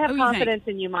 I have Who you confidence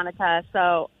in you, Monica.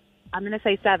 So I'm going to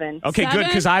say 7. Okay, good 7?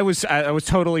 because I was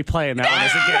totally playing that one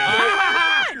as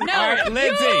a game. No, All right,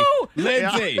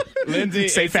 Lindsay. Lindsay.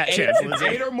 Say it's Fat eight- Chance, it's Lindsay.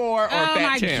 8 or more or Oh Fat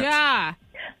my Chance. god!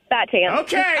 Fat Chance.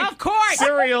 Okay, Of course.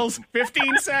 cereals.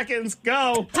 15 seconds.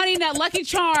 Go. Honey Nut, Lucky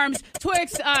Charms,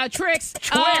 Twix, Trix,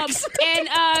 Twix.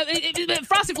 and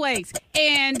Frosted Flakes,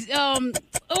 and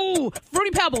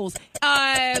Fruity Pebbles.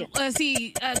 Let's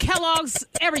see, Kellogg's,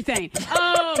 everything.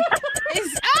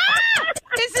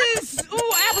 This is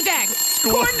Apple Jacks,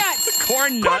 Corn Nuts,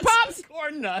 Corn nuts. Corn Pops.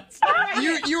 Corn nuts.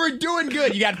 You were doing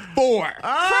good. You got 4.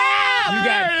 Crap. You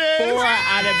got 4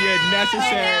 out of your Now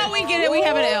necessary. we get it. We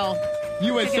have an L.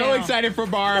 You were so excited for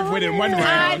Barb winning one round.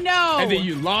 I know. And then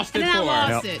you lost it And I for her.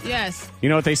 lost it. Yes. You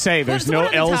know what they say? There's So no what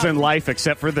are the L's top- in life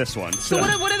except for this one. So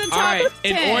what are the top All right.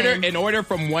 10? In order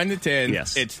from 1 to 10,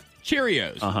 Yes. it's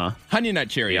Cheerios. Uh-huh. Honey Nut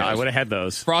Cheerios. Yeah, I would have had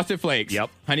those. Frosted Flakes.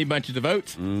 Yep. Honey Bunches of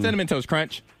Oats. Cinnamon Toast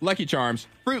Crunch. Lucky Charms.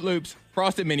 Fruit Loops.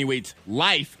 Frosted Mini Wheats.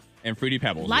 Life. And Fruity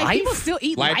Pebbles. Life? People still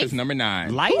eat Life Life? is number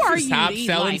 9. Life Who are is you top to eat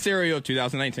selling Life? cereal of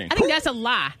 2019. I think that's a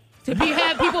lie.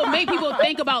 Make people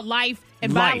think about Life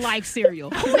and buy Life. Life cereal.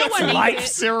 No one eats Life it.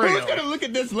 cereal. Who's going to look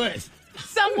at this list?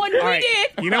 Someone All right.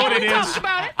 did. You know what it We is? talked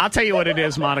about it. I'll tell you what it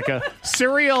is, Monica.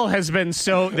 Cereal has been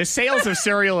the sales of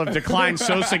cereal have declined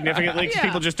so significantly because Yeah.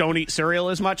 people just don't eat cereal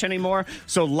as much anymore.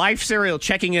 So Life cereal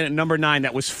checking in at number 9,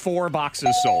 that was 4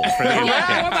 boxes sold for the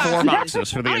Yeah, 4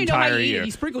 boxes for the I don't even know how entire you eat year. it.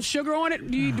 You sprinkle sugar on it.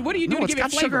 What do you do No, to it's give it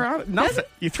got flavor? sugar on it. Nothing.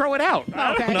 You throw it out.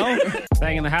 I Okay. don't know.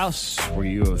 Bang in the house. Were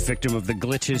you a victim of the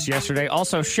glitches yesterday?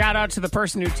 Also, shout out to the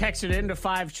person who texted in to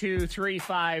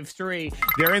 52353.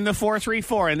 They're in the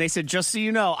 434, and they said, just so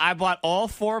you know, I bought all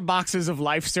 4 boxes of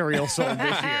Life cereal sold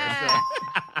this year. So.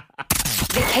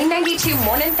 The K92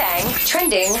 Morning Thang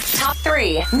trending top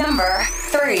 3. Number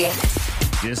 3.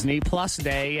 Disney Plus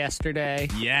Day yesterday.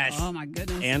 Yes. Oh my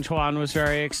goodness. Antoine was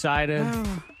very excited.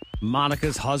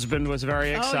 Monica's husband was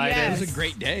very excited. yes. It was a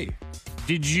great day.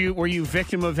 Were you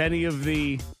victim of any of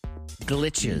the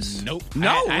glitches? Nope.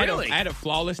 No, I really? had a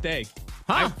flawless day.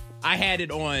 Huh? I had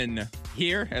it on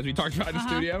here, as we talked about in the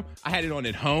studio. I had it on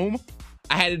at home.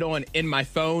 I had it on in my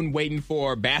phone waiting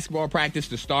for basketball practice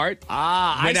to start.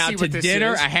 I Went see out to what this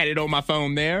dinner. is. I had it on my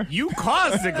phone there. You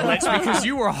caused the glitch because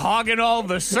you were hogging all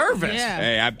the service. Yeah.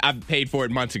 Hey, I paid for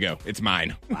it months ago. It's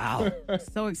mine. Wow.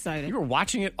 So excited. You were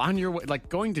watching it on your way, like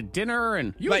going to dinner,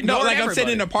 and you I'm ignored sitting in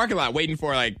everybody. the parking lot waiting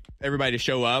for everybody to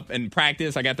show up and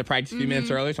practice. I got to practice a few minutes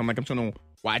early, so I'm just going to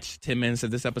watch 10 minutes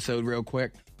of this episode real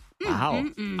quick. Wow.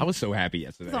 I was so happy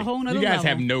yesterday. It's a whole nother you guys level.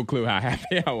 have no clue how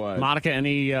happy I was. Monica,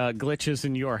 any glitches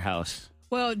in your house?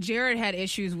 Well, Jared had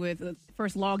issues with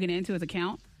first logging into his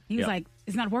account. He was Yeah. like,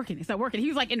 it's not working. It's not working. He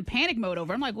was like in panic mode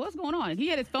over. I'm like, what's going on? He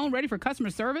had his phone ready for customer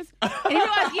service. And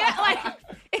he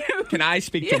realized, Can I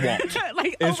speak to Walt?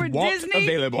 like Is over Walt Disney.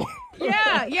 available?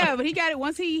 Yeah. But he got it.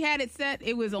 Once he had it set,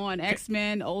 it was on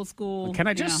X-Men, old school. Can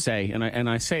I just say, and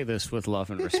I say this with love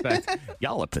and respect,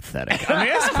 y'all are pathetic. I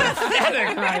mean, it's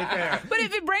pathetic right there. But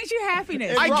if it brings you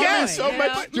happiness. I brought me guess so you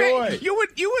much know? joy.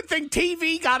 You would think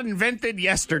TV got invented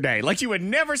yesterday, like you had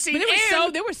never seen. But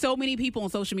and- there were so many people on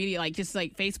social media, like just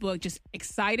like Facebook, just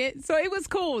excited. So it was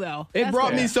cool though. It That's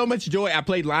brought cool. me so much joy. I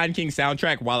played Lion King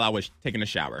soundtrack while I was taking a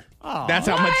shower. Oh. That's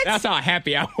how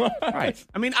happy I was. Right.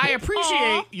 I mean, I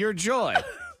appreciate your joy.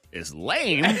 It's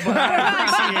lame, but I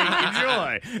appreciate your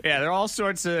joy. Yeah, there are all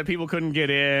sorts of people couldn't get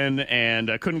in and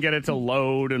couldn't get it to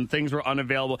load, and things were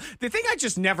unavailable. The thing I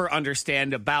just never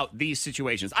understand about these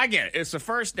situations, I get it. It's the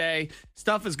first day.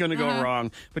 Stuff is going to go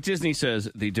wrong. But Disney says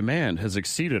the demand has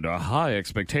exceeded our high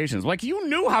expectations. Like, you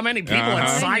knew how many people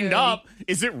had signed up.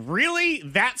 Is it really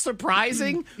that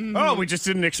surprising? Oh, we just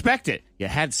didn't expect it. You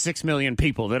had 6 million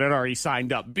people that had already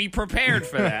signed up. Be prepared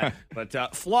for that.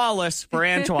 But flawless for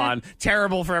Antoine.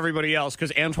 Terrible for everybody else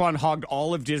because Antoine hogged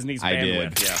all of Disney's I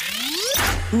bandwidth. did.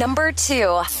 Yeah. Number 2.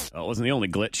 Oh, it wasn't the only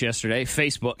glitch yesterday.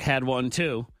 Facebook had one,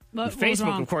 too. What was Facebook,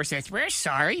 wrong? of course, says, we're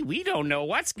sorry. We don't know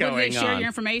what's Would going they share on. your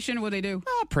information? What they do?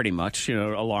 Pretty much,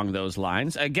 along those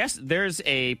lines. I guess there's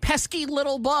a pesky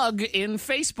little bug in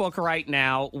Facebook right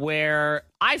now where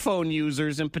iPhone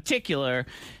users in particular,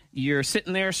 you're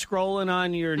sitting there scrolling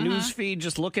on your news feed,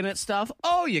 just looking at stuff.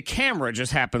 Oh, your camera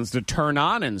just happens to turn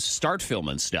on and start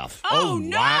filming stuff. Oh,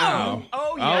 no. Wow.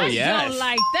 Oh, Oh, yes. yes. Don't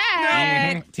like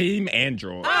that. Mhm. Team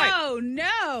Android. Oh,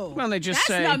 no. Well, they just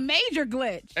That's say- a major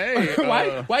glitch. Hey,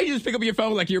 Why you just pick up your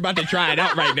phone like you're about to try it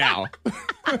out right now?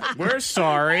 we're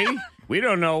sorry. We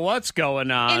don't know what's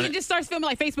going on. And it just starts filming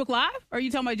like Facebook Live? Or are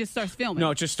you talking about it just starts filming?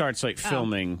 No, it just starts like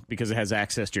filming because it has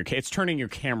access to your. It's turning your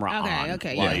camera on.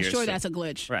 Okay. while Yeah, you're sure sit- that's a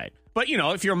glitch. Right. But,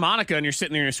 if you're Monica and you're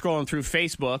sitting there and you're scrolling through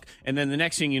Facebook, and then the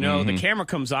next thing you know, the camera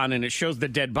comes on and it shows the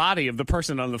dead body of the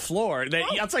person on the floor.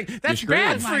 It's like, that's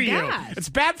bad Oh, for my you. gosh. It's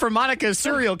bad for Monica's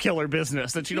serial killer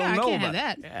business that you Yeah, don't I know can't about.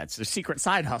 have that. Yeah, it's a secret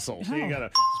side hustle. So you got to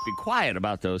just be quiet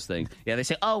about those things. Yeah, they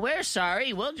say, oh, we're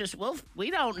sorry.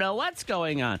 We don't know what's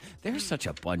going on. There's such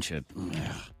a bunch of...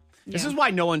 This is why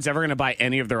no one's ever going to buy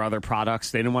any of their other products.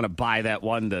 They didn't want to buy that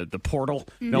one, the Portal.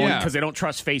 No one, Yeah. because they don't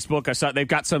trust Facebook. I saw they've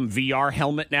got some VR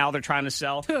helmet now they're trying to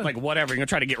sell. Like, whatever. You're going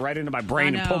to try to get right into my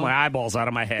brain and pull know. my eyeballs out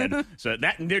of my head. So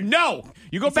no!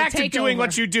 You go back to doing takeover.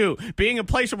 what you do. Being a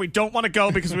place where we don't want to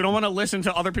go because we don't want to listen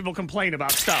to other people complain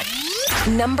about stuff.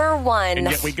 Number 1. And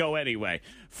yet we go anyway.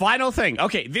 Final thing.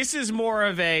 Okay, this is more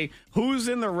of a who's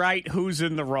in the right, who's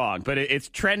in the wrong. But it's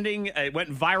trending. It went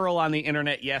viral on the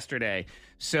internet yesterday.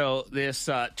 So this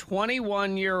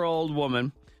 21-year-old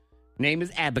woman, name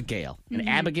is Abigail. And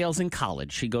Abigail's in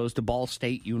college. She goes to Ball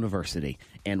State University.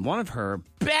 And one of her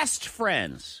best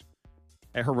friends,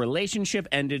 her relationship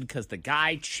ended because the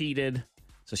guy cheated.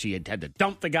 So she had to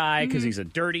dump the guy because he's a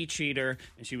dirty cheater.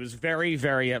 And she was very,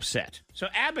 very upset. So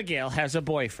Abigail has a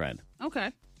boyfriend.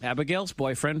 Okay. Abigail's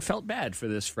boyfriend felt bad for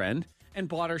this friend and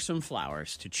bought her some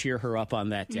flowers to cheer her up on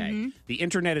that day. The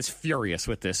internet is furious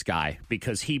with this guy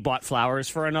because he bought flowers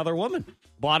for another woman.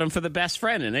 Bought them for the best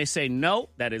friend. And they say, no,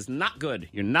 that is not good.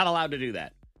 You're not allowed to do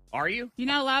that. Are you? You're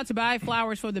not allowed to buy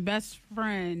flowers for the best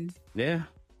friend Yeah.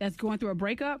 that's going through a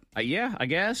breakup? Yeah, I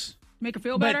guess. Make her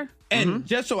feel better? And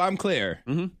just so I'm clear,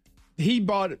 he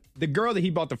bought the girl that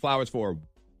he bought the flowers for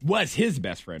was his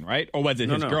best friend, right? Or was it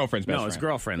his girlfriend's best friend? No, his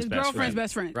girlfriend's His best girlfriend's friend.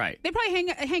 best friend. Right. They probably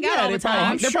hang Yeah, out all the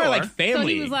time. they're probably like Sure. family So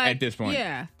he was like, at this point.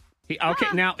 Yeah.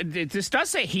 Now, this does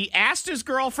say he asked his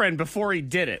girlfriend before he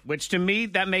did it, which to me,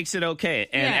 that makes it okay.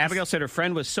 And Yes. Abigail said her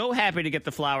friend was so happy to get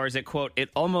the flowers that, quote, it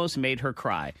almost made her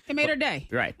cry. It made her day.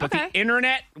 Right. But Okay. the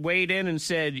internet weighed in and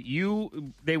said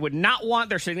they would not want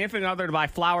their significant other to buy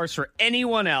flowers for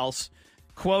anyone else.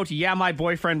 Quote, yeah, my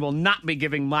boyfriend will not be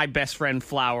giving my best friend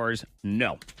flowers.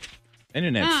 No.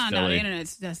 Internet's No, silly. the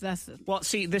internet's that's Well,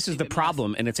 see, this is the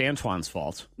problem, and it's Antoine's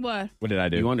fault. what? What did I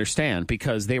do? You understand,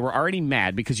 because they were already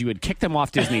mad because you had kicked them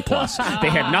off Disney Plus. They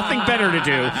had nothing better to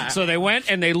do, so they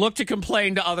went and they looked to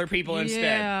complain to other people instead.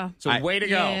 Yeah. So way to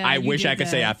go. Yeah. I you wish I did could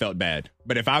say that. I felt bad.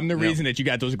 But if I'm the reason that you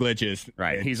got those glitches.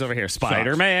 Right, then he's over here.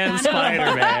 Spider-Man,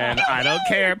 Spider-Man. I don't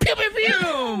care. Pew, pew,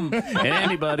 pew. And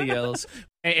anybody else.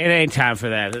 It ain't time for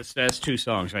that. That's two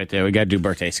songs right there. We got to do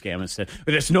birthday scam instead.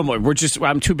 But there's no more.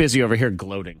 I'm too busy over here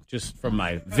gloating just from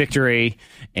my victory.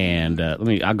 And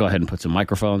I'll go ahead and put some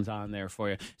microphones on there for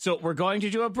you. So we're going to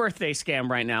do a birthday scam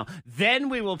right now. Then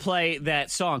we will play that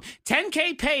song.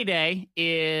 10K payday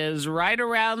is right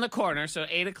around the corner. So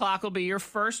 8 o'clock will be your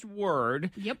first word.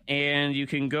 Yep. And you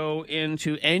can go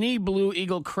into any Blue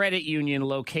Eagle Credit Union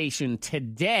location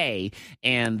today,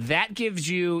 and that gives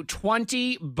you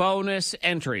 20 bonus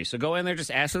entries. So go in there,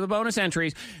 just ask for the bonus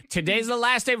entries. Today's the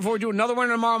last day before we do another one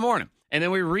tomorrow morning. And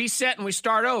then we reset and we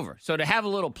start over. So to have a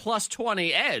little plus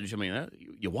 20 edge, I mean,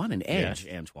 you want an edge,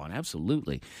 Antoine,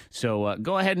 absolutely. So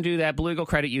go ahead and do that, Blue Eagle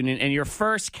Credit Union. And your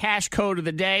first cash code of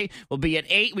the day will be at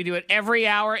 8. We do it every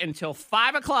hour until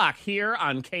 5 o'clock here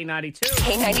on K92.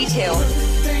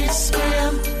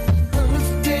 K92.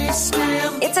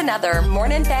 It's another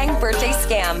Morning Thang birthday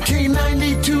scam.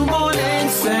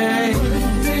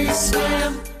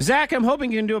 Zach, I'm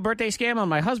hoping you can do a birthday scam on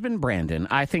my husband, Brandon.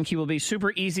 I think he will be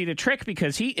super easy to trick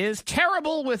because he is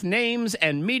terrible with names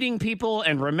and meeting people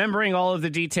and remembering all of the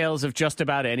details of just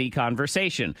about any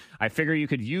conversation. I figure you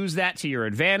could use that to your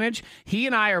advantage. He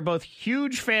and I are both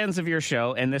huge fans of your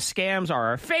show, and the scams are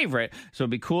our favorite, so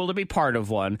it'd be cool to be part of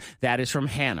one. That is from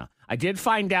Hannah. I did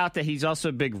find out that he's also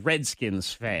a big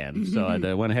Redskins fan, so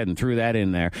I went ahead and threw that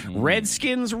in there.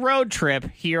 Redskins road trip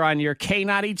here on your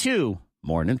K92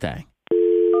 Morning Thang.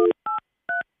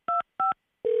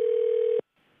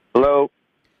 Hello.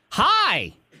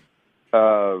 Hi.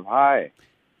 Hi.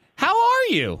 How are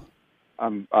you?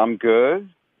 I'm good.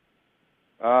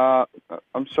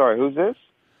 I'm sorry. Who's this?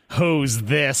 Who's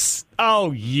this?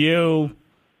 Oh, you.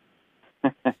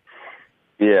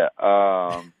 Yeah.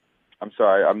 I'm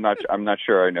sorry. I'm not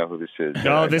sure I know who this is.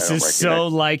 Oh, this is so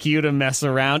like you to mess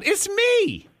around. It's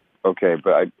me. Okay,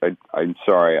 but I'm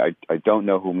sorry. I don't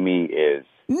know who me is.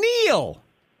 Neil.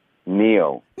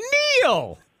 Neil.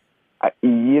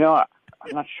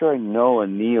 I'm not sure I know a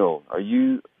Neil. Are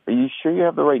you sure you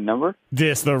have the right number?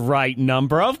 This the right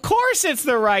number? Of course it's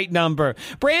the right number.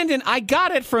 Brandon, I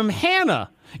got it from Hannah.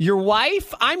 Your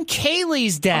wife? I'm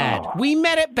Kaylee's dad. We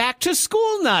met at back to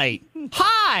school night.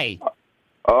 Hi.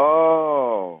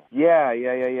 Oh, yeah,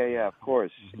 of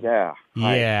course. Yeah.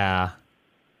 Hi. Yeah.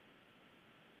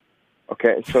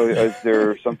 Okay, so is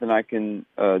there something I can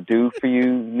do for you,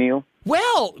 Neil?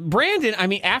 Well, Brandon,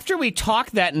 after we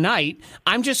talked that night,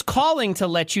 I'm just calling to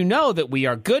let you know that we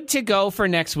are good to go for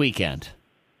next weekend.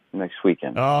 Next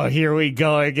weekend. Oh, here we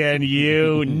go again,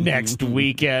 you. Next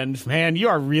weekend. Man, you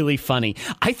are really funny.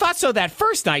 I thought so that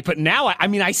first night, but now,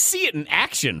 I see it in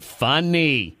action.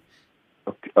 Funny.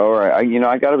 Okay, all right.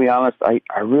 I got to be honest. I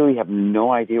really have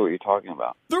no idea what you're talking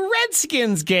about. The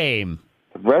Redskins game.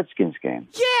 The Redskins game?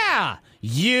 Yeah.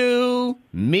 You,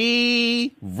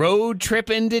 me, road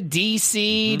tripping to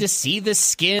D.C. to see the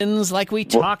Skins like we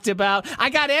talked about. I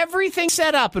got everything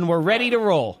set up and we're ready to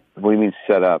roll. What do you mean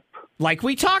set up? Like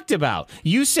we talked about.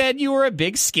 You said you were a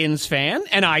big Skins fan,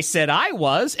 and I said I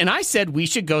was, and I said we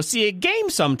should go see a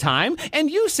game sometime, and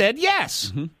you said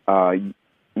yes. Yeah,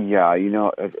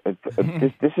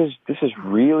 this is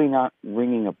really not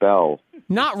ringing a bell.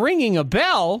 Not ringing a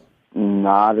bell?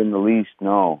 Not in the least,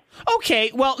 no.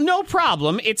 Okay, well, no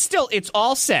problem. It's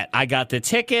all set. I got the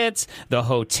tickets, the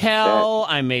hotel,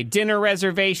 I made dinner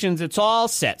reservations. It's all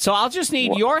set. So I'll just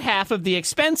need your half of the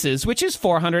expenses, which is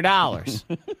 $400.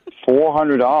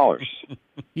 $400?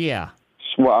 Yeah.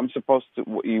 Well, I'm supposed to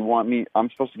give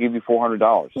you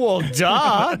 $400. Well,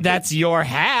 duh. That's your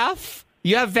half.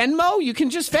 You have Venmo? You can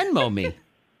just Venmo me.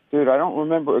 Dude, I don't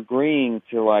remember agreeing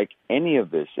to, any of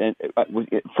this. And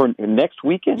for next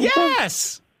weekend?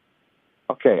 Yes!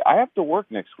 Okay, I have to work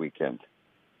next weekend.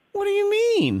 What do you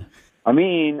mean?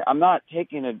 I'm not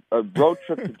taking a road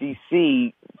trip to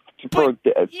D.C.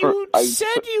 You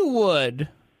said you would.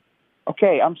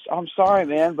 Okay, I'm sorry,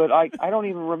 man, but I don't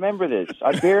even remember this.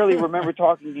 I barely remember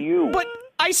talking to you. But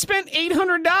I spent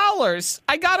 $800.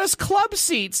 I got us club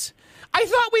seats. I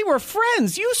thought we were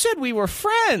friends. You said we were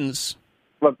friends.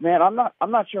 Look, man, I'm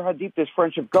not sure how deep this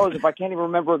friendship goes if I can't even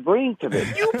remember agreeing to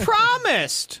this. You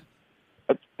promised.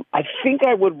 I think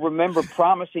I would remember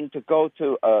promising to go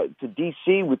to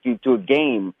D.C. with you to a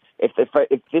game if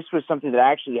this was something that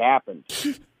actually happened.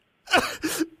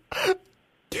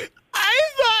 I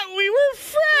thought we were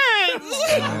friends.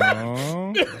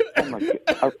 Oh my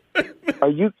God. Are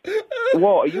you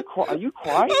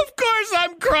crying? Of course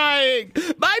I'm crying.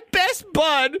 My best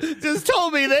bud just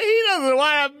told me that he doesn't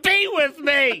want to be with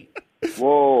me.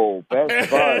 Whoa, best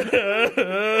bud.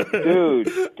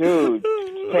 Dude,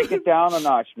 take it down a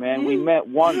notch, man. We met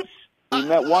once. We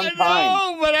met one time.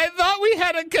 No, but I thought we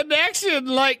had a connection,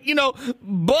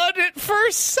 bud at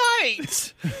first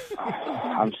sight.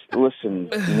 Listen,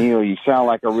 Neil, you sound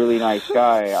like a really nice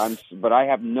guy. But I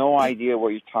have no idea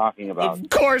what you're talking about. Of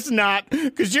course not,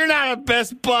 because you're not a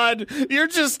best bud. You're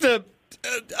just a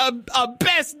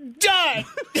best dud.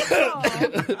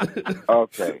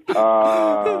 Okay.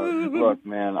 Look,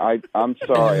 man, I'm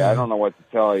sorry. I don't know what to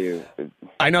tell you.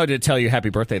 I know to tell you happy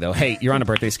birthday, though. Hey, you're on a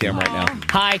birthday scam right now.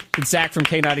 Hi, it's Zach from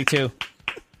K92.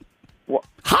 What?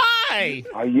 Hi!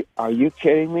 Are you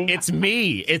kidding me? It's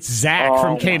me. It's Zach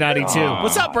from K92. God.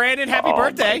 What's up, Brandon? Happy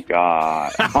birthday. My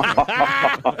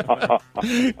God.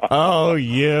 Oh,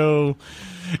 you.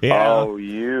 Yeah. Oh,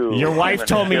 you. Your wife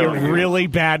told me you're really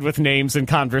bad with names and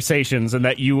conversations and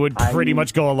that you would pretty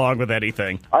much go along with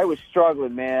anything. I was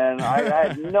struggling, man. I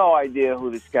had no idea who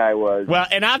this guy was. Well,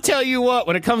 and I'll tell you what,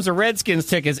 when it comes to Redskins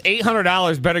tickets,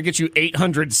 $800 better get you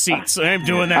 800 seats. I'm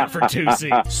doing that for 2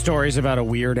 seats. Stories about a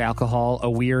weird alcohol, a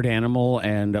weird animal,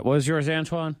 and what was yours,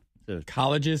 Antoine?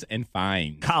 Colleges and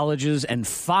fines. Colleges and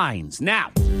fines.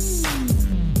 Now...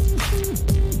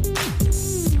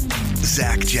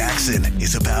 Zach Jackson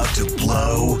is about to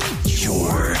blow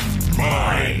your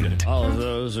mind. All of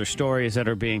those are stories that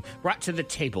are being brought to the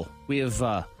table. We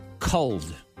have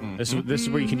culled. This is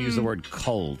where you can use the word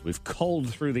culled. We've culled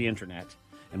through the internet,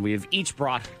 and we have each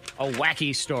brought a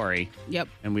wacky story. Yep.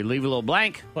 And we leave a little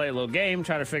blank, play a little game,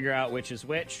 try to figure out which is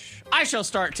which. I shall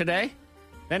start today,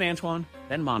 then Antoine,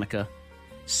 then Monica.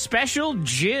 Special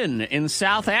gin in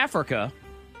South Africa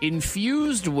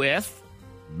infused with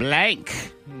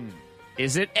blank.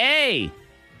 Is it A,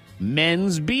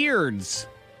 men's beards,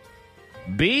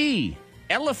 B,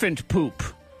 elephant poop,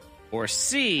 or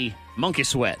C, monkey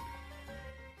sweat?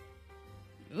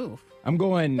 Ooh. I'm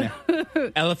going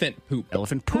elephant poop.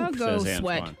 Elephant poop, I'll go says Antoine.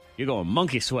 sweat. You're going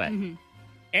monkey sweat.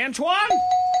 Antoine?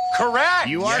 Correct.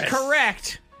 You are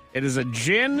correct. It is a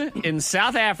gin in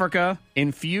South Africa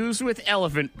infused with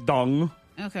elephant dung.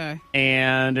 Okay.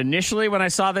 And initially, when I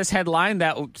saw this headline,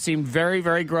 that seemed very,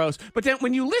 very gross. But then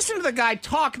when you listen to the guy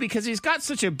talk, because he's got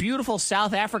such a beautiful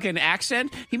South African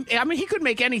accent, he could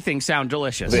make anything sound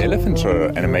delicious. The elephants are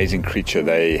an amazing creature.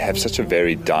 They have such a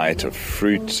varied diet of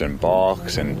fruits and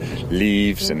barks and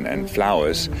leaves and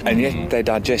flowers, and yet they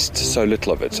digest so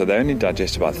little of it. So they only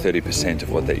digest about 30%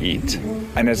 of what they eat.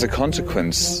 And as a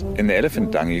consequence, in the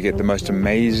elephant dung, you get the most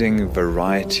amazing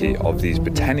variety of these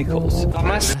botanicals.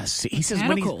 He says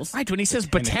when he says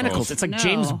botanicals, it's like No.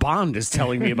 James Bond is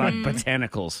telling me about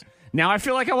botanicals. Now I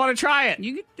feel like I want to try it.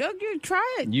 You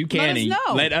try it. You can.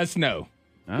 Let us know.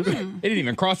 It didn't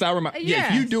even cross our mind. Yeah,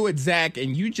 if Yes. you do it, Zach,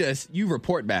 and you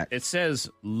report back. It says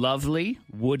lovely,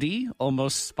 woody,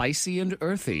 almost spicy and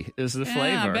earthy is the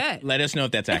flavor. I bet. Let us know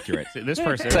if that's accurate. This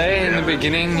person. Say in the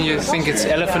beginning you think it's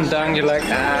elephant dung, you're like,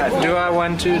 do I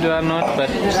want to, do I not? But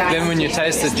then when you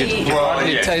taste it, you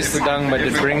hardly taste the dung, but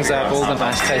it brings out all the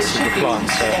nice taste of the plant.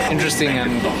 So interesting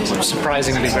and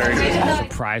surprisingly very good.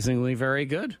 Surprisingly very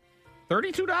good.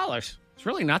 $32. It's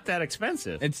really not that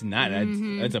expensive. It's not.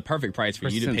 It's a perfect price for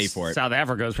you to pay for it. South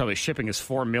Africa is probably shipping us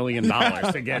 $4 million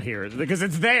to get here because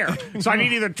it's there. So I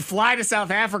need either to fly to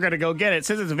South Africa to go get it. It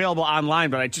says it's available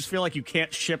online, but I just feel like you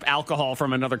can't ship alcohol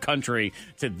from another country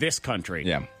to this country.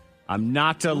 Yeah. I'm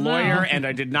not a lawyer, and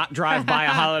I did not drive by a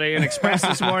Holiday Inn Express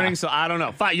this morning, so I don't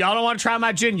know. Fine, y'all don't want to try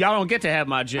my gin. Y'all don't get to have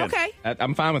my gin. Okay.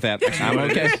 I'm fine with that. I'm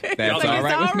okay. That's all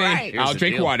right with me. right. I'll Here's the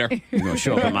drink deal. water. You're going to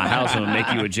show up at my house and I'll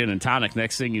make you a gin and tonic.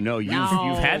 Next thing you know, you've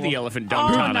had the elephant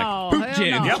dung tonic. No. Poop Hell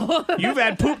gin. no. Yep. You've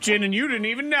had poop gin and you didn't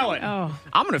even know it. Oh.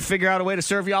 I'm going to figure out a way to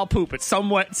serve y'all poop at some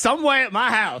way at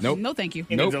my house. Nope. No, thank you.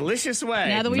 In a delicious way.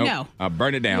 Now that we know. I'll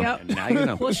burn it down. Yep. Now you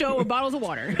know. We'll show it with bottles of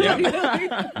water.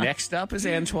 Next up is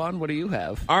Antoine. What do you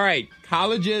have? All right.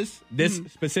 Colleges, this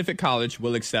specific college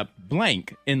will accept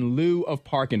blank in lieu of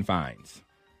parking fines.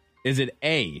 Is it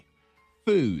A,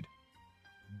 food,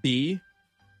 B,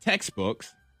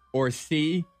 textbooks, or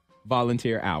C,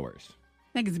 volunteer hours?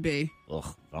 I think it's B. Ugh,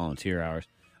 volunteer hours.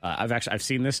 I've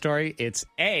seen this story. It's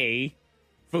A,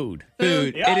 food.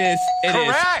 Food. Yep. It is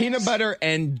Correct. peanut butter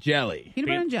and jelly. Peanut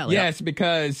butter and jelly. Yes,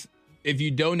 because if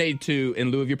you donate to in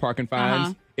lieu of your parking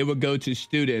fines, it will go to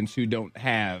students who don't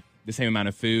have the same amount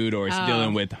of food or is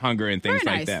dealing with hunger and things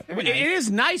Very like nice. that. Very It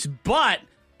is nice, but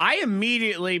I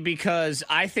immediately, because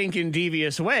I think in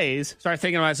devious ways, start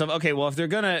thinking to myself, okay, well, if they're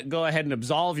going to go ahead and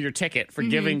absolve your ticket for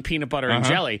giving peanut butter and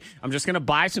jelly, I'm just going to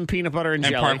buy some peanut butter and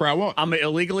jelly. park where I want. I'm going to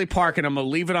illegally park and I'm going to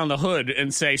leave it on the hood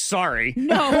and say, sorry.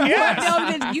 No,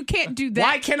 Yes. no, you can't do that.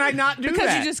 Why can I not do that?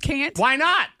 Because you just can't. Why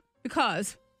not?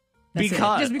 Because. That's it.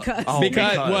 Because. Just because. Oh,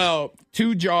 Because, well,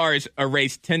 2 jars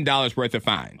erase $10 worth of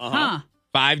fines. Huh.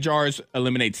 5 jars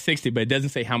eliminate 60, but it doesn't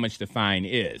say how much the fine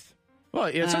is. Well,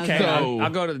 it's okay. So- I'll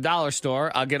go to the dollar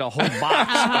store. I'll get a whole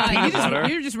box of peanut butter.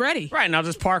 You're just ready. Right, and I'll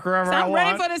just park wherever I I'm want.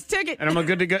 ready for this ticket. And I'm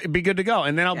be good to go.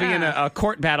 And then I'll be in a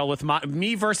court battle with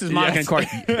me versus Monica in court.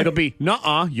 It'll be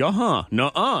nuh-uh, yuh-huh,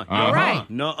 nuh-uh, All right.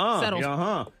 nuh-uh, Settled.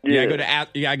 yuh-huh.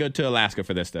 You gotta go to Alaska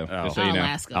for this, though. Just so you know.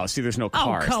 Alaska. Oh, see, there's no Oh,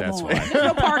 cars. come That's on. why. There's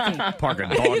no parking. Park a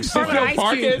dog Park an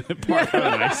ice cube. Park a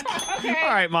nice. All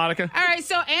right, Monica. All right,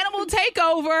 so animal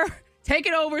takeover. Take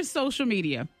it over social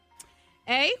media.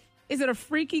 A, is it a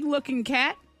freaky looking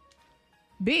cat?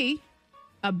 B,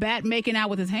 a bat making out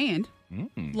with his hand.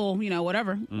 Little,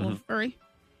 whatever. Little furry.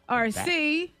 Or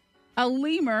C, a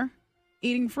lemur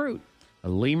eating fruit. A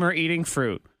lemur eating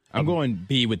fruit. I'm going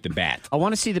B with the bat. I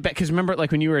want to see the bat, because remember,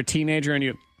 like when you were a teenager and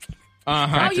you Oh, you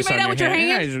practice made on out with your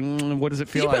hand? Yeah, what does it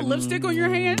Did feel you like? put lipstick on your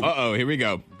hand? Uh-oh, here we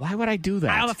go. Why would I do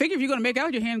that? I figure if you're going to make out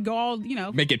with your hand, go all,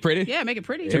 Make it pretty? Yeah, make it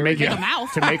pretty. to make a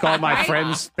mouth. to make all my Right?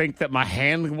 friends think that my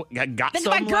hand got That's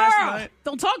some my last girl. night.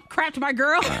 Don't talk crap to my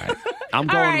girl. I'm All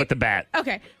going right. with the bat.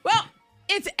 Okay. Well,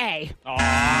 it's A.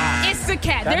 Aw. It's the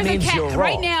cat. That There's a means cat. you're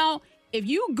Right wrong. now, if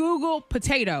you Google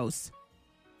potatoes,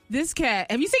 this cat,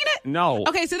 have you seen it? No.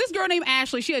 Okay, so this girl named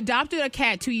Ashley, she adopted a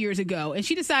cat 2 years ago, and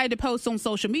she decided to post on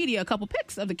social media a couple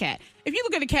pics of the cat. If you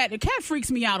look at the cat freaks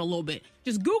me out a little bit.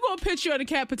 Just Google a picture of the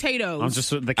cat potatoes. I'm just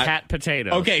the cat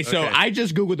potato. Okay, so I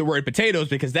just Googled the word potatoes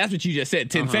because that's what you just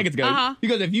said 10 seconds ago.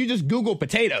 Because if you just Google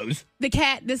potatoes.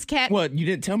 This cat. Well, you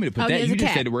didn't tell me to put that. there's You a just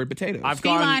cat. said the word potatoes.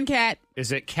 Feline cat.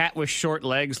 Is it cat with short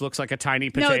legs, looks like a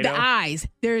tiny potato? No, the eyes.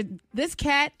 This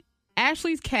cat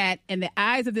Ashley's cat and the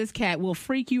eyes of this cat will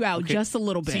freak you out just a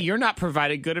little bit. See, you're not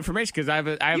providing good information because I have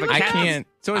a cat. I can't.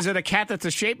 So is it a cat that's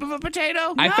the shape of a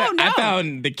potato? I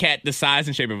found the cat the size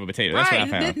and shape of a potato. That's what I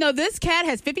found. No, this cat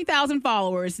has 50,000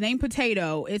 followers named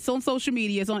Potato. It's on social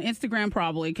media. It's on Instagram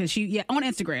probably because on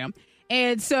Instagram.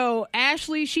 And so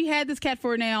Ashley, she had this cat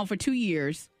for 2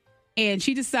 years. And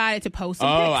she decided to post some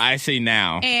pics. I see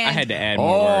now. And, I had to add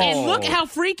more. And look how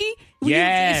freaky.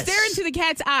 Yes. You stare into the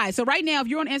cat's eyes. So right now, if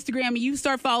you're on Instagram and you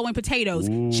start following Potatoes,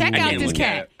 check out this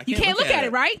cat. You can't look at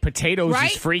it, right? Potatoes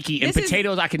right? is freaky. And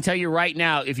Potatoes, I can tell you right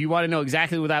now, if you want to know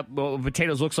exactly what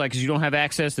Potatoes looks like because you don't have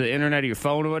access to the internet or your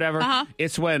phone or whatever,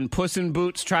 it's when Puss in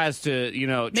Boots tries to, trick you.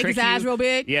 Make his eyes real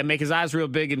big? Yeah, make his eyes real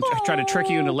big and try to trick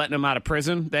you into letting him out of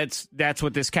prison. That's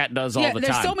what this cat does all the time.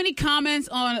 There's so many comments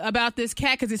about this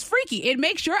cat because it's freaky. It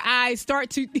makes your eyes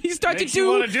start to do it. You start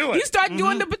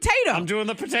doing the potato. I'm doing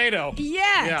the potato.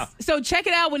 Yes. Yeah. So check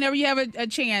it out whenever you have a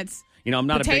chance. I'm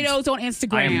not Potatoes on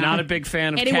Instagram. I am not a big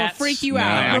fan of cats. cats. And it will freak you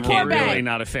out. I'm Report back. really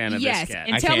not a fan of this cat.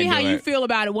 And tell me how you feel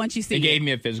about it once you see it. It gave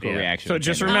me a physical reaction. So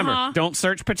just remember, don't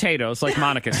search Potatoes like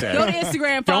Monica said. Go to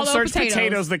Instagram, follow Don't search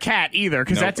Potatoes the cat either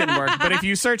because that didn't work. But if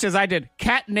you search as I did,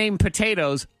 cat named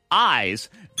Potatoes, eyes,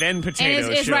 then Potatoes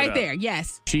and it's showed right up. there,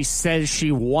 yes. She says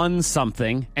she won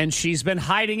something, and she's been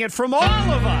hiding it from all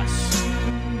of us.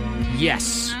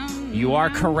 Yes, you are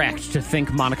correct to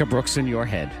think Monica Brooks in your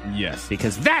head. Yes.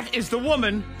 Because that is the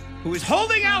woman who is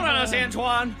holding out on us,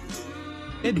 Antoine.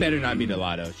 It better not be the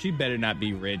lotto. She better not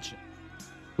be rich.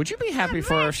 Would you be happy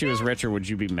for her if she was rich, or would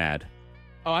you be mad?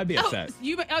 Oh, I'd be upset.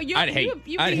 I'd hate.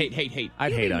 I'd hate.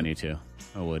 I'd hate on you, too.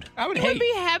 I would. I would You hate. would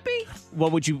be happy?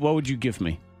 What would you give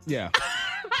me? Yeah.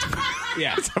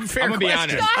 Yeah. It's a fair I'm gonna be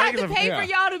question. honest. I have to pay for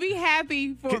y'all to be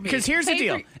happy for me. Because here's the Pay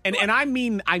deal, for- and I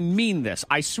mean this.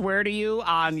 I swear to you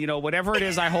on whatever it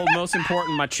is I hold most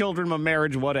important, my children, my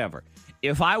marriage, whatever.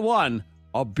 If I won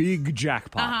a big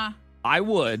jackpot, I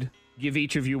would give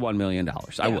each of you $1 million.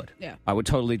 I would. Yeah. I would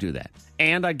totally do that.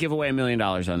 And I'd give away $1 million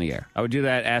on the air. I would do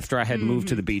that after I had moved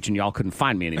to the beach and y'all couldn't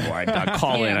find me anymore. I'd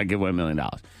call in, I'd give away $1 million.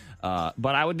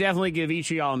 But I would definitely give each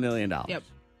of y'all $1 million. Yep.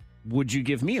 Would you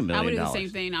give me $1 million? I would do the same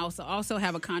thing. I also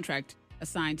have a contract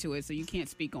assigned to it, so you can't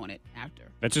speak on it after.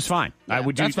 That's just fine. Yeah. I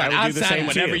would do, That's fine. I I'll would do the sign same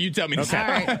whenever to you tell me to Okay.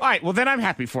 sign. All right. Well, then I'm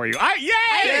happy for you.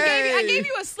 I gave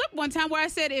you a slip one time where I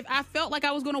said if I felt like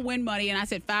I was going to win money, and I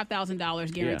said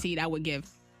 $5,000 guaranteed, I would give.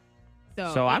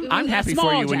 So I'm happy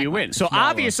for you when you win. So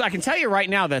obviously, I can tell you right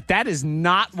now that is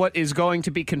not what is going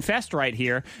to be confessed right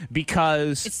here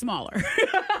because it's smaller.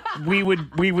 we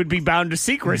would be bound to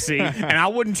secrecy, and I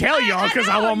wouldn't tell y'all because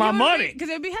I want my money. Because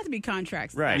there has to be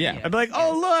contracts. Right. Yeah. I'd be like,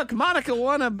 oh look, Monica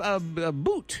won a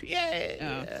boot.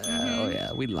 Yeah. Oh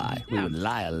yeah. We lie. We would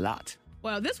lie a lot.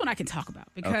 Well, this one I can talk about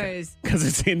because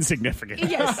it's insignificant.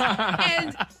 Yes,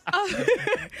 and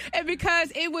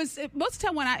because it was most of the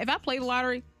time if I play the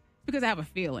lottery. Because I have a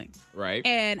feeling. Right.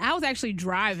 And I was actually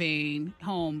driving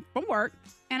home from work,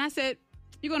 and I said,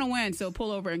 you're going to win, so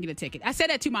pull over and get a ticket. I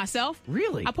said that to myself.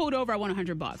 Really? I pulled over, I won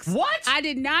 $100. What? I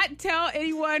did not tell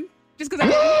anyone just because I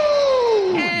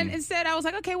didn't. And instead, I was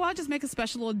like, okay, well, I'll just make a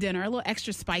special little dinner, a little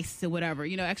extra spice or whatever,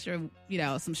 extra,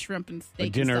 some shrimp and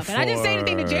steak and stuff. And I didn't say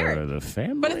anything to Jared. For the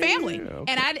family? For the family.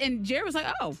 Okay. And Jared was like,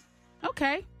 oh.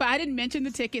 Okay, but I didn't mention the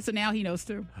ticket, so now he knows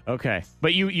too. Okay,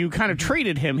 but you kind of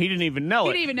treated him. He didn't even know it.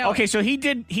 He didn't even know Okay, it. so he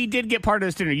did get part of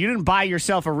this dinner. You didn't buy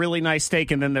yourself a really nice steak,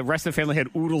 and then the rest of the family had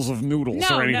oodles of noodles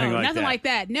or anything like that. Nothing like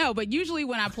that. No, but usually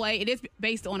when I play, it is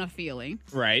based on a feeling.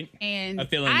 Right. And a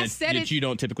feeling that you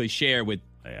don't typically share with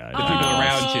the people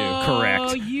around you.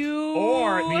 Correct.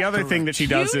 Or the other thing that she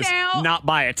does is not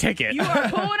buy a ticket. You are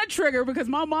pulling a trigger because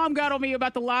my mom got on me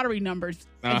about the lottery numbers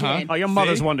again. Oh, your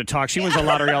mother's one to talk. She wins the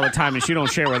lottery all the time, and she don't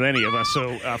share with any of us.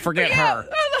 So forget her.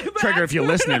 Trigger, if you're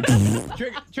listening.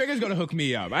 Trigger's gonna hook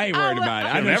me up. I ain't worried about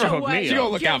it. She'll never hook me up. She gonna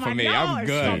look out for me. I'm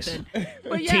good.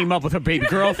 Team up with her baby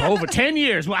girl for over 10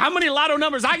 years. Well, how many lotto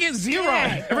numbers? I get 0.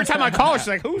 Every time I call her, she's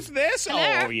like, "Who's this?"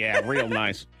 Oh yeah, real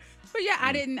nice. But yeah,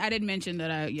 I didn't mention that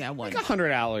I won. Like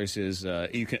 $100 is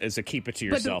a keep it to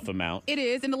yourself amount. It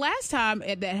is. And the last time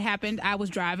that happened, I was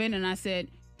driving and I said,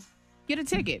 "Get a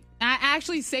ticket." I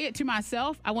actually say it to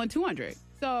myself. I won $200.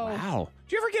 So wow.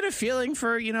 Do you ever get a feeling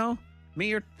for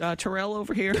me or Terrell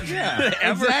over here? Yeah,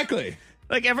 exactly.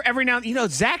 Like every now,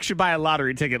 Zach should buy a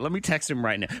lottery ticket. Let me text him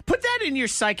right now. Put that in your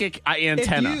psychic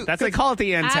antenna. They call it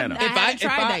the antenna.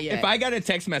 If I got a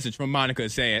text message from Monica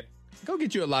saying, go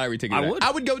get you a lottery ticket,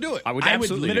 I would go do it. I would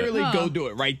literally go do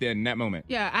it right then in that moment.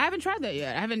 Yeah, I haven't tried that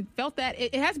yet. I haven't felt that.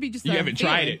 It has to be just you haven't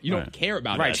tried it. You don't care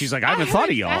about it. Right. She's like, I haven't thought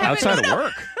of y'all outside of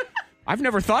work. I've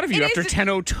never thought of you after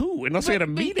 10:02 unless we had a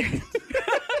meeting.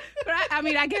 But I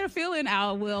mean, I get a feeling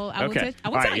I will Okay. I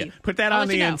will All tell right, you. Put that I'll on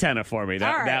let the you know. antenna for me. That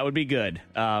All right. that would be good.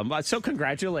 So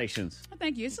congratulations.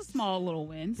 Thank you. It's a small little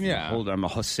wins. Yeah. Hold on. I'm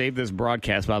going to save this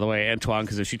broadcast, by the way, Antoine,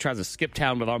 because if she tries to skip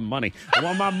town with our money, I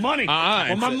want my money. I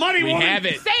want my money, We woman. have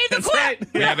it. Save the That's clip.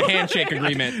 right. We have a handshake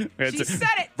agreement. It's She a said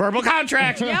it. verbal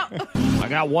contract. Yep. I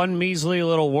got one measly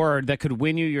little word that could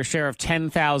win you your share of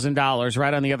 $10,000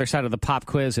 right on the other side of the pop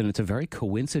quiz, and it's a very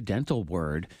coincidental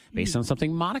word based on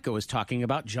something Monica was talking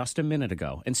about just a minute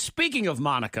ago. And speaking of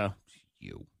Monica,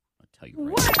 I'll tell you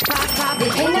right The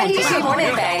K92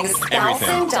 Morning Thang's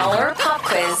 $1,000 pop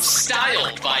quiz.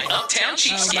 Styled by Uptown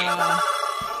Cheapskate.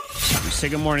 We say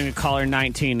good morning to caller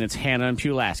 19. It's Hannah and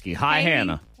Pulaski. Hi,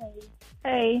 Hannah.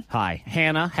 Hey. Hi.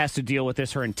 Hannah has to deal with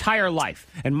this her entire life,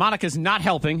 and Monica's not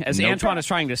helping as Nope. Antoine is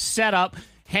trying to set up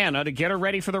Hannah to get her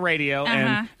ready for the radio.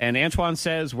 And Antoine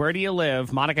says, "Where do you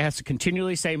live?" Monica has to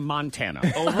continually say Montana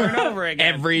over and over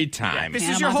again. Every time. This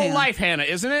Hannah, is your Montana. whole life, Hannah,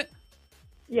 isn't it?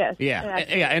 Yes. Yeah.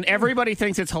 Yeah. And everybody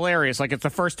thinks it's hilarious, like it's the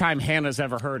first time Hannah's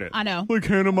ever heard it. I know. Like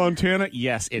Hannah Montana?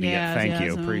 Yes, idiot. Yes, Thank yes,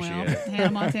 you. well, Appreciate it.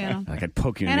 Hannah Montana. I could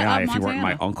poke you in Hannah the eye of if you weren't my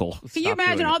Montana. uncle. Can you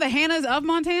imagine all the Hannahs of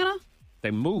Montana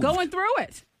They moved. going through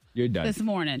it You're done. this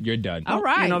morning? You're done. All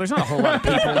right. You know, there's not a whole lot of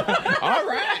people All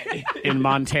right. in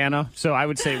Montana. So I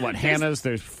would say, Hannah's?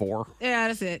 There's 4. Yeah,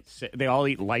 that's it. They all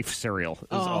eat Life cereal, is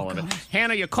all of it. God.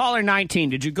 Hannah, you caller 19.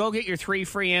 Did you go get your 3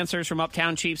 free answers from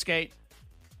Uptown Cheapskate?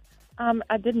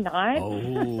 I did not.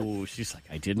 Oh, she's like,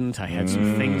 I didn't. I had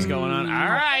some things going on. All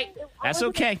right. That's I wasn't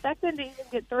okay. expecting to even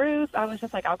get through, so I was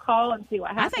just like, I'll call and see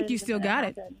what happens. I think you still and then got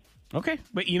it. happened. Okay.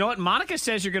 But you know what? Monica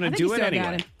says you're going to I think do you it still anyway.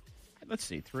 got it. Let's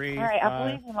see. 3. All right, 5. I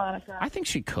believe you, Monica. I think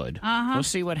she could. Uh-huh. We'll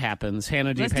see what happens.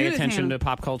 Hannah, do Let's you pay do this, attention Hannah. to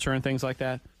pop culture and things like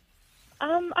that?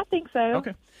 I think so.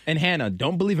 Okay. And Hannah,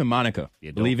 don't believe in Monica.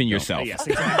 Believe in yourself. Yes,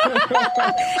 exactly.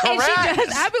 And she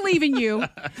does. I believe in you.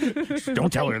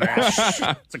 Don't tell her that. Shh.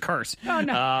 It's a curse. Oh,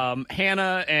 no.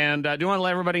 Hannah, and do you want to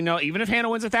let everybody know, even if Hannah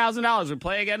wins $1,000, we'll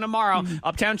play again tomorrow.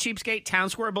 Uptown Cheapskate, Town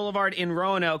Square Boulevard in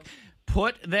Roanoke.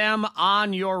 Put them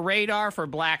on your radar for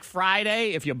Black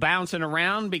Friday if you're bouncing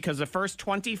around, because the first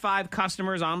 25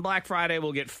 customers on Black Friday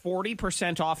will get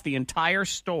 40% off the entire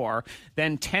store.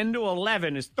 Then 10 to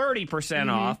 11 is 30%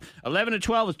 off. 11 to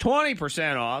 12 is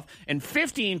 20% off. And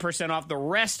 15% off the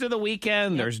rest of the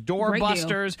weekend. There's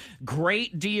doorbusters,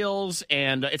 great deals,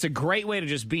 and it's a great way to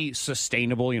just be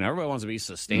sustainable. You know, everybody wants to be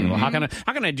sustainable. How can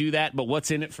I do that? But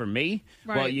what's in it for me?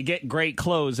 Right. Well, you get great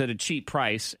clothes at a cheap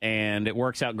price, and it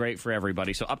works out great for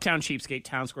everybody. So Uptown Cheapskate,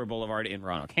 Town Square Boulevard in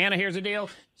Roanoke. Hannah, here's the deal.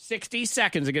 60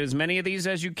 seconds to get as many of these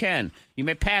as you can. You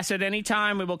may pass at any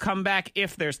time. We will come back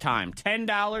if there's time.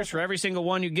 $10 for every single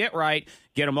one you get right.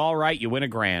 Get them all right. You win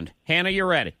 $1,000. Hannah, you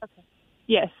ready?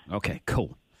 Yes. Okay,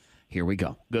 cool. Here we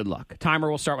go. Good luck. Timer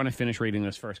will start when I finish reading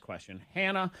this first question.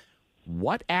 Hannah,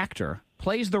 what actor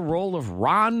plays the role of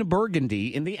Ron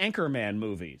Burgundy in the Anchorman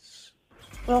movies?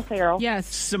 Will Ferrell. Yes.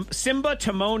 Simba,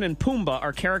 Timon, and Pumbaa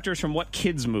are characters from what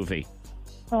kids' movie?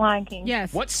 The Lion King.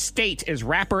 Yes. What state is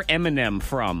rapper Eminem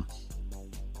from?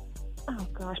 Oh,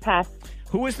 gosh. Pass.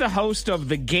 Who is the host of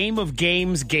the Game of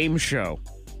Games game show?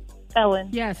 Ellen.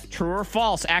 Yes. True or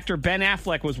false? Actor Ben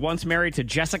Affleck was once married to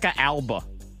Jessica Alba.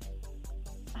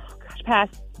 Oh, gosh. Pass.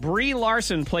 Brie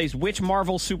Larson plays which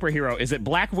Marvel superhero? Is it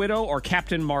Black Widow or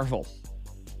Captain Marvel?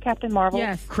 Captain Marvel.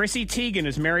 Yes. Chrissy Teigen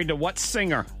is married to what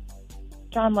singer?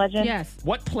 John Legend. Yes.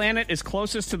 What planet is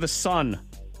closest to the sun?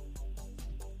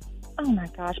 Oh, my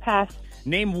gosh. Pass.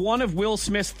 Name one of Will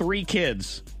Smith's 3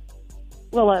 kids.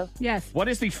 Willow. Yes. What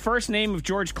is the first name of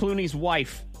George Clooney's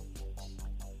wife?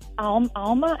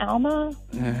 Alma. I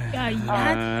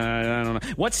don't know.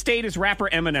 What state is rapper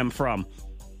Eminem from?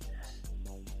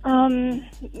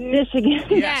 Michigan.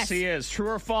 Yes, he is. True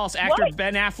or false? Actor What?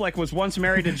 Ben Affleck was once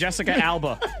married to Jessica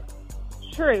Alba.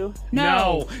 True.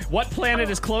 No. What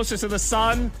planet is closest to the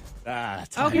sun?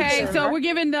 Okay, so we're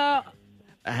giving the...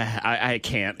 I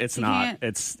can't. It's You not.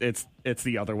 can't? It's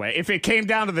the other way. If it came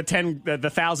down to the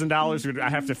 $1,000, I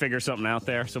have to figure something out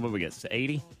there. So what do we get?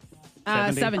 80?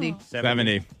 70.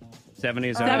 70. 70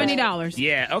 is $70.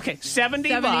 Yeah. Okay. $70.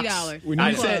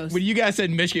 $70. When you guys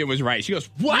said Michigan was right, she goes,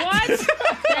 "What?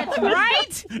 That's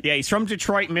right. Yeah, he's from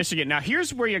Detroit, Michigan. Now,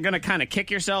 here's where you're going to kind of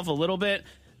kick yourself a little bit.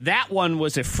 That one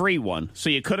was a free one, so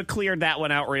you could have cleared that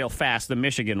one out real fast, the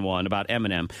Michigan one about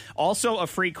Eminem. Also, a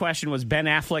free question was Ben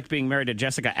Affleck being married to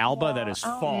Jessica Alba. That is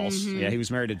false. Yeah, he was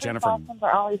married to Jennifer. False ones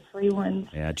are always free ones.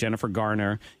 Yeah, Jennifer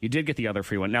Garner. You did get the other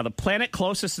free one. Now, the planet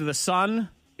closest to the sun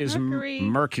is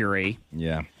Mercury.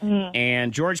 Yeah.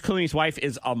 And George Clooney's wife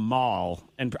is Amal.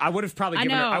 And I would have probably I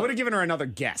given her, know. I would have given her another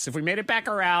guess. If we made it back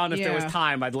around, if there Yeah. was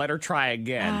time, I'd let her try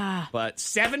again. But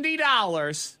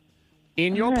 $70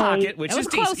 in your pocket, which That is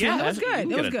was a close decent. one. That was that's- good. you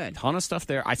That get was a good. ton of stuff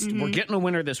there. We're getting a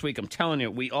winner this week. I'm telling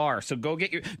you, we are. So go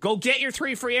get your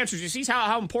 3 free answers. You see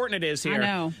how important it is here? I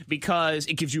know. Because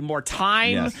it gives you more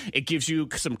time. Yes. It gives you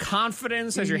some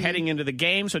confidence as you're heading into the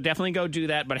game. So definitely go do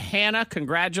that. But Hannah,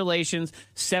 congratulations.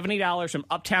 $70 from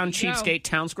Uptown Cheapskate,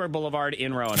 Town Square Boulevard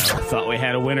in Roanoke. Thought we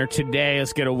had a winner today.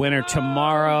 Let's get a winner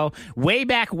tomorrow. Way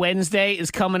Back Wednesday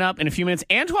is coming up in a few minutes.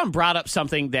 Antoine brought up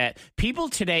something that people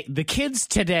today, the kids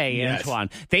today, Yes. Antoine,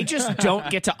 they just don't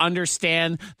get to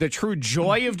understand the true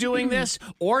joy of doing this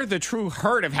or the true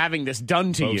hurt of having this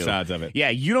done to Both you. sides of it. Yeah,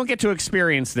 you don't get to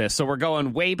experience this. So we're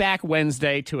going Way Back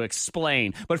Wednesday to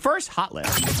explain. But first, Hot List.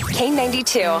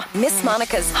 K92, Miss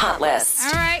Monica's Hot List.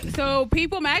 All right, so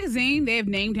People Magazine, they have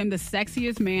named him the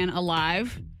sexiest man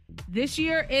alive. This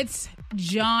year, it's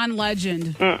John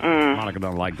Legend. Monica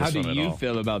don't like this How do one at you all.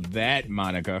 feel about that,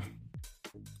 Monica? I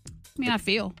mean, I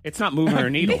feel. It's not moving her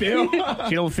needle.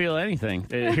 She don't feel anything.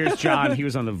 Here's John. He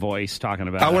was on The Voice talking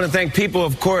about I it. want to thank People,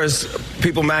 of course,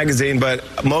 People Magazine, but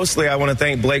mostly I want to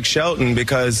thank Blake Shelton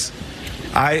because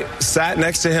I sat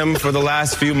next to him for the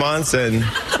last few months and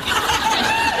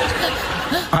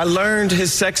I learned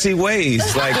his sexy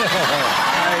ways. Like,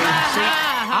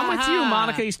 I'm with you,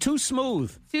 Monica. He's too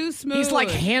smooth. Too smooth. He's like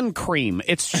hand cream.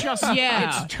 It's just,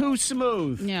 Yeah. it's too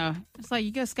smooth. Yeah. It's like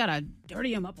you just got to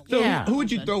dirty him up a So little. Yeah. who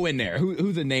would you throw in there?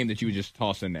 Who's a name that you would just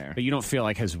toss in there? But you don't feel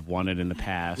like has won it in the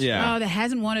past. Yeah. Oh, that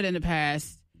hasn't won it in the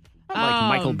past. Like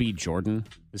Michael B. Jordan.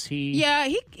 Is he? Yeah,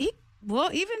 he well,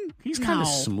 even. He's kind no. of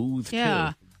smooth,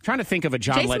 Yeah. too. Trying to think of a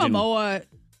John Jason Legend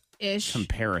Momoa-ish.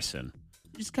 comparison.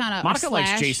 Just kind of. Monica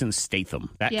likes Jason Statham,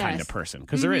 that Yes. kind of person.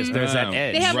 Because there's that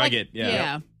edge. They have rugged, like,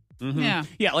 yeah. Yeah.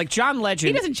 Yeah, like John Legend.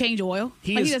 He doesn't change oil.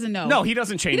 He doesn't know. No, he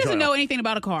doesn't change He doesn't oil. know anything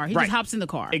about a car. He Right. just hops in the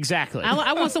car. Exactly.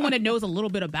 I want someone that knows a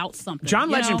little bit about something. John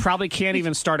you Legend know? probably can't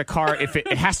even start a car if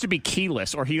it has to be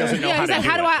keyless or he doesn't know Yeah, how he's to like, do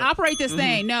how do it. I operate this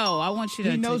thing? No, I want you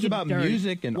to. He knows to get about dirty.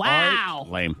 music and Wow.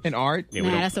 Lame. And art. Yeah, we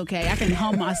Nah, don't- that's okay. I can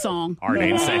hum my song. Art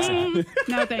ain't sexy.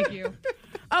 No, thank you.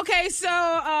 Okay, so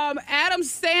Adam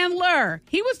Sandler,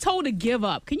 he was told to give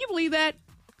up. Can you believe that?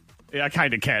 Yeah, I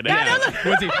kind of can.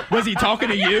 Was he talking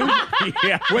to you?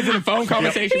 Yeah. Was it a phone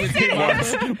conversation with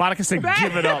you? Monica said,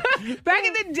 give it up. Back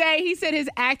in the day, he said his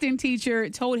acting teacher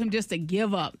told him just to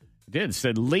give up.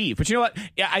 Said leave. But you know what?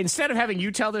 Yeah, instead of having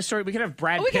you tell this story, we can have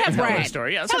Brad We Pitt can have tell Brad. this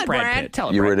story. Yeah, let's Tell have it, Brad Brad. Pitt. Tell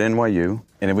it, You were Brad. at NYU,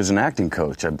 and it was an acting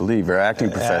coach, I believe, or acting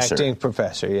professor. Acting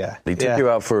professor, yeah. He took you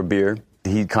out for a beer.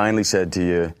 He kindly said to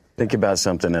you, think about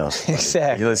something else.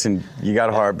 Exactly. Listen, you got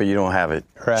a heart, but you don't have it.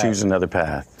 Right. Choose another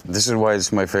path. This is why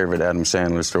it's my favorite Adam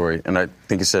Sandler story, and I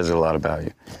think it says a lot about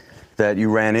you. That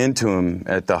you ran into him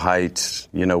at the heights,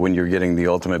 when you're getting the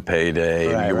ultimate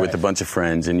payday, and you're with a bunch of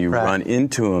friends, and you run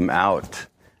into him out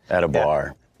at a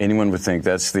bar. Anyone would think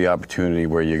that's the opportunity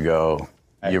where you go,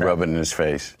 you rub it in his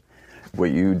face. What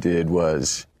you did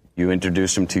was you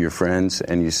introduced him to your friends,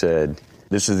 and you said,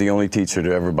 this is the only teacher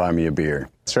to ever buy me a beer.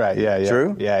 That's right, yeah.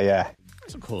 True? Yeah.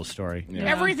 It's a cool story. Yeah.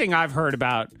 Everything I've heard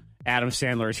about Adam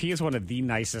Sandler is he is one of the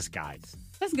nicest guys.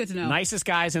 That's good to know. Nicest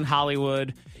guys in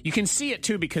Hollywood. You can see it,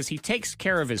 too, because he takes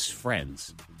care of his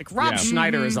friends. Like, Rob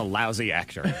Schneider is a lousy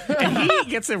actor. And he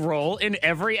gets a role in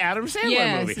every Adam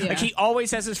Sandler movie. Yeah. Like, he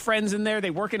always has his friends in there. They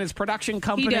work in his production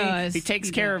company. does. He takes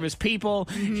care of his people.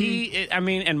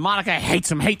 And Monica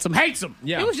hates him.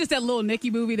 Yeah. It was just that little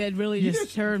Nicky movie that really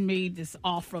just turned me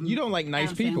off from. You don't like nice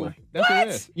Adam people. Sandler. That's what it What?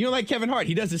 is. You don't like Kevin Hart.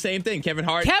 He does the same thing. Kevin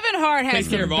Hart has takes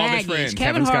some care of all of his baggage. friends.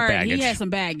 Kevin Kevin's got Hart, baggage. he has some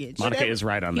baggage. Monica is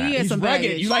right on that. He has He's some rugged.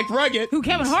 baggage. You like rugged? Who,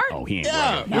 Kevin Hart? Oh, he ain't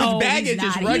Yeah. rugged. His No, baggage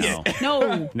he's is not. rugged.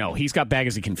 No. No, he's got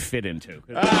baggage he can fit into.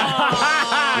 Well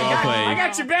played. I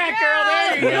got your back, girl.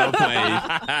 There you Well go.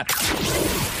 played.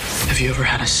 Have you ever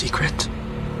had a secret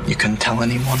you couldn't tell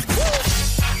anyone?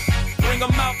 Bring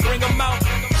them out, bring them out.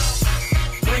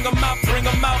 Bring them out, bring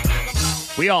them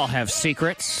out. We all have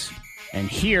secrets, and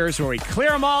here's where we clear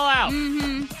them all out.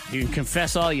 You can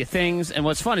confess all your things, and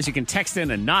what's fun is you can text in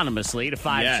anonymously to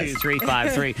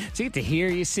 52353. So you get to hear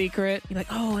your secret. You're like,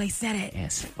 oh, they said it. Yeah,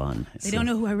 it's fun. They don't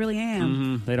know who I really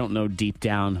am. They don't know deep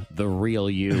down the real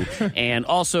you. And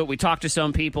also, we talked to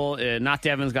some people. Not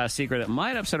Devin's got a secret that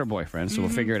might upset her boyfriend, so we'll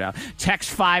figure it out. Text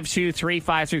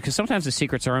 52353, because sometimes the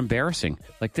secrets are embarrassing.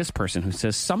 Like this person who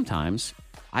says, sometimes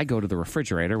I go to the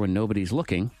refrigerator when nobody's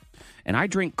looking, and I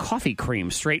drink coffee cream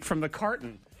straight from the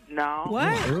carton. No.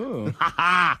 What? Ooh.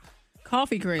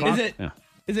 Coffee cream. Is it? Yeah.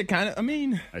 Is it kind of? I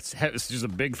mean, It's just a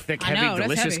big, thick, I heavy, know, that's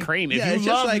delicious heavy. cream. If yeah, you it's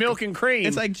just love like- milk and cream,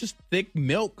 It's like just thick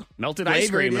milk, melted ice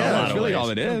flavored, cream in a yeah, lot that's of really ways. all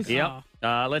it is. Yep.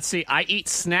 Let's see. I eat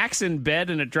snacks in bed,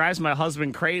 and it drives my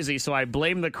husband crazy, so I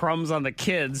blame the crumbs on the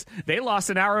kids. They lost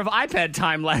an hour of iPad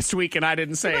time last week, and I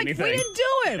didn't say anything. We didn't do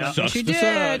it. Yeah. Yes, you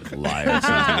did. Liars,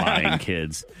 lying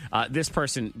kids. This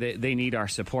person, they need our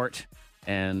support,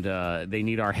 and they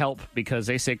need our help because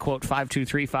they say, quote,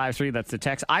 52353, that's the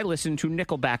text. I listened to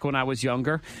Nickelback when I was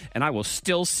younger, and I will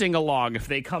still sing along if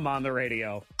they come on the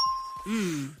radio.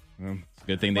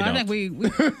 Good thing they Well, don't. I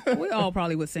think we all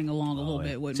probably would sing along a little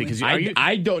bit, wouldn't we?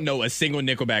 I don't know a single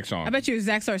Nickelback song. I bet you if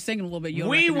Zach starts singing a little bit, you'll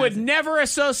We recognize would it. never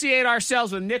associate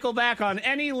ourselves with Nickelback on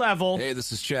any level. Hey,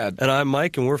 this is Chad. And I'm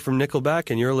Mike, and we're from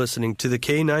Nickelback, and you're listening to the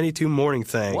K92 Morning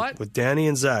Thing with Danny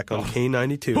and Zach on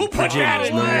K92, Who put Chad Virginia's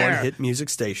in number there? one hit music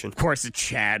station. Of course, it's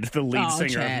Chad, the lead singer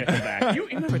Chad. of Nickelback. You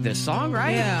remember this song,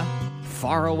 right? Yeah.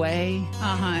 Far Away.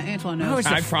 Antoine knows.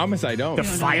 I promise I don't. The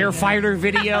firefighter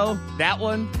video. That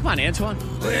one. Come on, Antoine.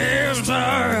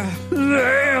 Yeah.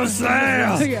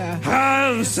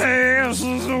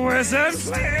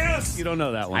 You don't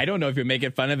know that one. I don't know if you're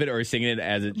making fun of it or singing it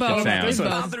as it Both. sounds.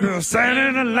 Both. Standing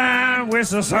in the line with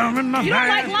some in my You don't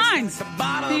like lines.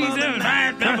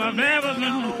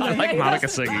 I like Monica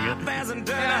singing it.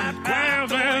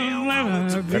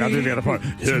 And I'll do the other part.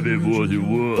 Tell me what you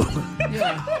want.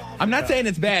 I'm not saying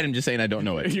it's bad. I'm just saying I don't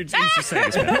know it. You're just saying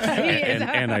it's bad.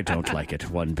 And I don't like it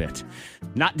one bit.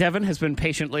 Not Devin has been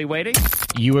patiently waiting.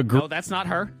 You agree? No, that's not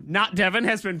her. Not Devin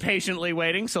has been patiently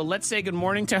waiting. So let's say good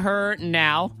morning to her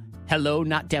now. Hello,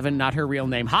 not Devin, not her real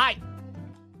name. Hi.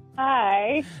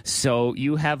 Hi. So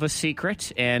you have a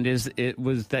secret, and it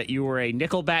was that you were a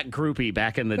Nickelback groupie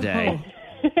back in the day.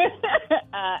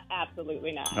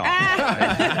 Absolutely not.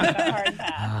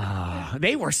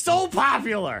 They were so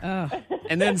popular,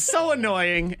 and then so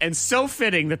annoying, and so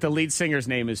fitting that the lead singer's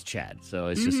name is Chad. So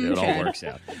it's just it all Chad. works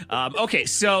out. Okay,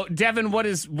 so Devin, what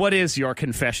is your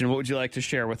confession? What would you like to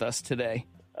share with us today?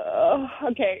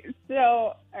 Okay, so,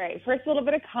 all right, first a little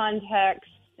bit of context.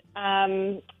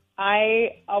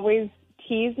 I always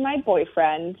tease my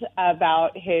boyfriend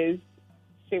about his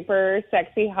super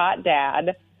sexy hot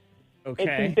dad. Okay.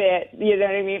 It's a bit, you know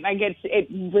what I mean? Like, it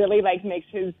really, like, makes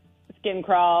his skin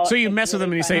crawl. So you It's mess with him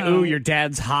and really you say, funny. "Ooh, your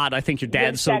dad's hot. I think your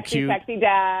dad's so sexy, cute." Sexy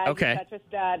dad. Okay. Such a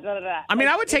stud. Blah, blah, blah. I mean,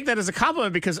 I would take that as a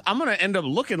compliment because I'm going to end up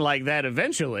looking like that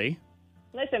eventually.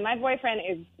 Listen, my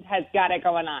boyfriend has got it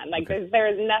going on. Like, there's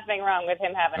nothing wrong with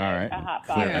him having All right. a hot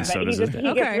Yeah, body. and so But does he his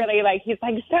dad. gets really, like, he's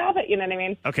like, stop it. You know what I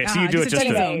mean? Okay, so you do it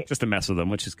just just to mess with him,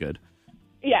 which is good.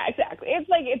 Yeah, exactly.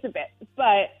 It's a bit.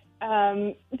 But,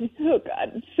 oh,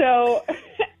 God. So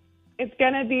it's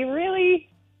going to be really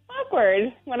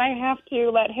awkward when I have to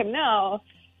let him know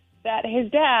that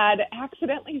his dad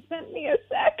accidentally sent me a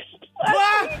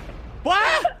sext.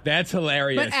 What? That's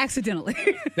hilarious. But accidentally.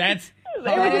 That's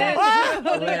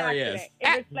hilarious. It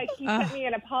was like he sent me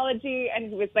an apology, and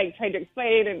he was like trying to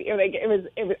explain, and it was.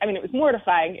 I mean, it was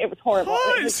mortifying. It was horrible.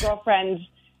 His girlfriend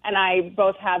and I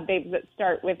both have babies that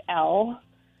start with L.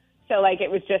 So like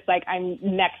it was just like I'm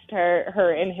next to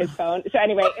her in his phone. So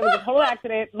anyway, it was a total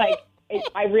accident. Like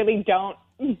I really don't.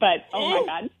 But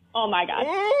oh my god.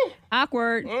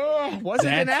 Awkward. Was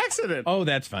it an accident? Oh,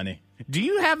 that's funny. Do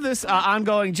you have this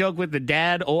ongoing joke with the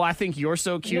dad? Oh, I think you're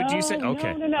so cute. No, Do you say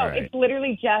okay? No. All right. It's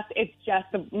literally just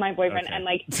my boyfriend, Okay. and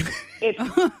like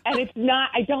it's not.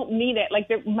 I don't mean it. Like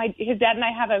his dad and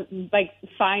I have a like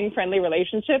fine, friendly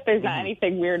relationship. There's not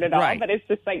anything weird at all. Right. But it's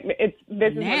just like this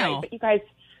is Now. right. But you guys.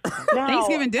 Now,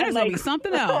 Thanksgiving dinner's and, gonna like, be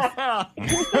something else.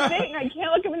 Here's the thing. I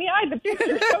can't look him in the eye. The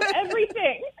picture showed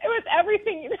everything. It was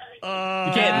everything. You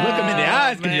can't look him in the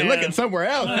eyes because you're looking somewhere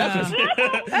else. That's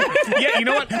what's Yeah, you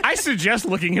know what? I suggest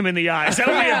looking him in the eyes. That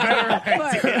would be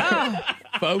a better idea.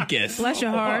 Focus. Bless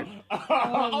your heart.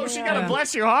 Oh, she got to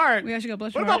bless your heart. Yeah, she got to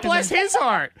bless What your about heart. bless his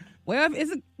heart? Well,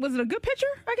 was it a good picture,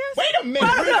 I guess? Wait a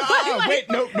minute. Wait,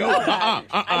 no. All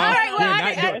right, well,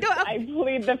 I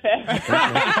plead the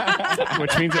fifth.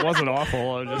 Which means it wasn't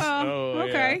awful. I just,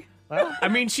 okay. Yeah. Well, I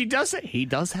mean, he does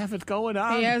have it going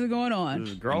on. He has it going on.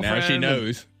 His girlfriend. Now she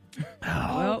knows.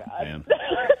 Well, Man.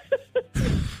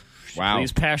 Wow.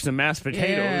 These pass the mashed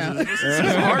potatoes. Yeah. It's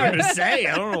just harder to say.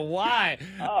 I don't know why.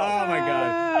 Oh my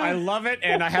God. I love it,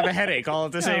 and I have a headache all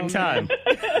at the same time.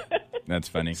 That's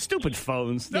funny. Stupid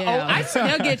phones. Yeah.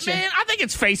 They'll get you. Man, I think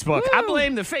it's Facebook. I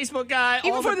blame the Facebook guy.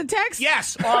 Even all for the text?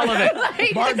 Yes, all of it.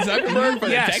 Mark Zuckerberg for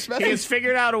the Yes, text he message? has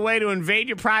figured out a way to invade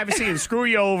your privacy and screw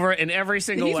you over in every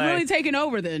single He's way. really taking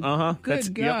over then. Good That's,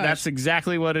 gosh. yep, that's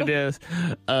exactly what it is.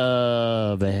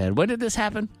 Man. When did this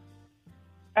happen?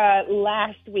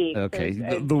 Last week. Okay,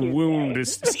 Thursday, the wound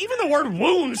is even the word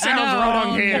wound sounds know.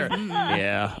 wrong here.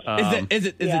 Yeah,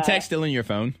 Is the text still in your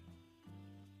phone?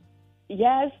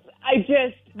 Yes, I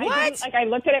just I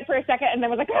looked at it for a second and then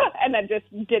was like, and then just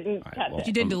didn't touch it.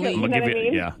 You didn't delete. You know what I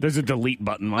mean? Yeah, there's a delete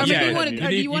button. Do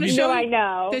you want to show? No, I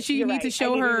know. Does she You're need right. to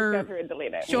show I need to her? go through and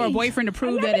delete it. Show her boyfriend to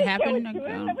prove that it happened.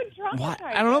 What?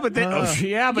 I don't know, but then, but show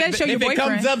your if it comes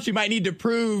boyfriend. up, she might need to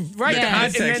prove right, the and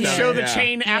context then of show it. the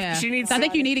chain after. Yeah. She needs. I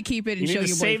think you need to keep it and you show need to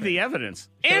your save boyfriend. the evidence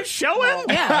and show him.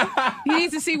 Yeah, he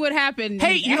needs to see what happened.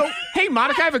 Hey, hey,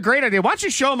 Monica, I have a great idea. Why don't you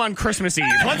show him on Christmas Eve?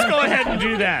 Let's go ahead and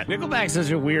do that. Nickelback's such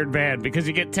a weird band because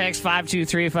you get text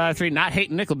 52353. Not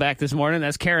hating Nickelback this morning.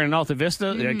 That's Karen in Alta Vista.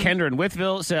 Kendra in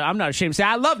Withville said, I'm not ashamed to say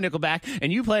I love Nickelback,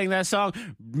 and you playing that song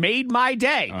made my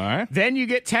day. All right. Then you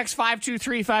get text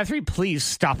 52353. Please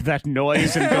stop that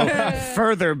noise and go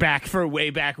further back for Way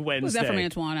Back Wednesday. Was that from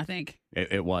Antoine, I think?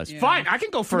 It was. Yeah. Fine, I can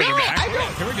go further back.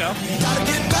 Here we go.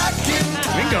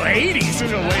 We can go 80s. We can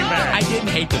go way back. I didn't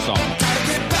hate the song.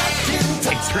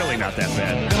 It's really not that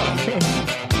bad.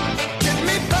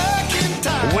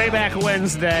 Way Back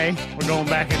Wednesday. We're going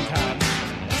back in time.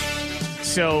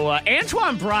 So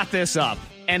Antoine brought this up,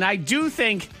 and I do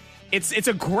think it's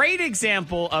a great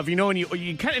example of, when you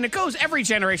kind of, and it goes every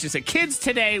generation. So kids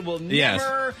today will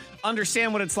never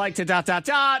understand what it's like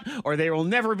to ... or they will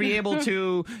never be able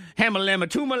to hamalama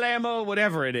tumalama,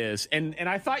 whatever it is. And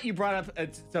I thought you brought up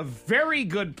it's a very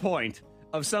good point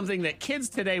of something that kids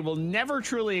today will never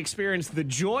truly experience the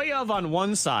joy of on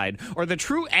one side or the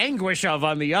true anguish of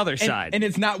on the other side. And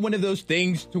it's not one of those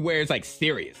things to where it's like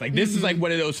serious. Like this is like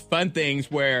one of those fun things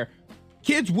where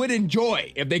kids would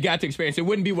enjoy if they got to experience. It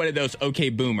wouldn't be one of those okay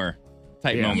boomer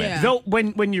type moments. Yeah. Though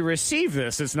when you receive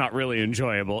this, it's not really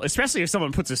enjoyable, especially if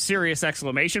someone puts a serious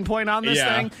exclamation point on this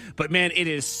thing. But man, it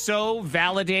is so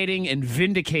validating and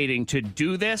vindicating to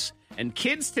do this. And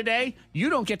kids today, you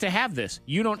don't get to have this.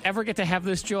 You don't ever get to have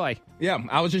this joy. Yeah,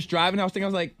 I was just driving. I was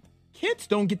like, kids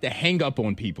don't get to hang up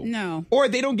on people. No. Or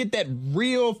they don't get that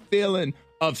real feeling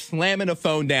of slamming a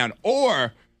phone down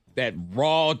or that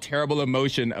raw, terrible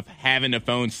emotion of having a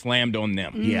phone slammed on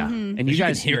them. Yeah. And you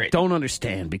guys hear it. don't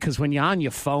understand because when you're on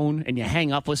your phone and you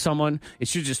hang up with someone,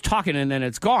 it's you're just talking and then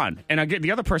it's gone. And I get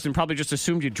the other person probably just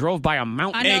assumed you drove by a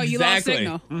mountain. I know, you lost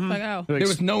signal. Like, oh. There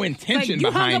was no intention you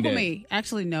behind hung up it. on me.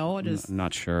 Actually, no. I just... I'm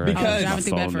not sure. Because my driving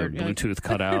through phone, Bedford. the Bluetooth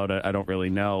cut out. I don't really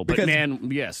know. But Because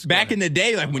man, yes. Back in the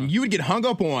day, like when you would get hung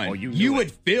up on, you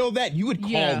would feel that. You would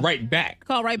call right back.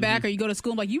 Call right back, or you go to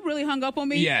school and like, you really hung up on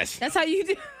me? Yes. That's how you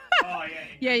do.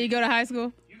 Yeah, you go to high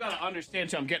school. You got to understand,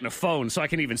 so I'm getting a phone so I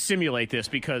can even simulate this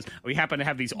because we happen to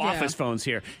have these office phones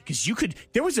here. Because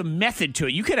there was a method to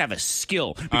it. You could have a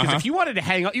skill. Because if you wanted to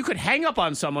hang up, you could hang up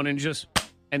on someone and just...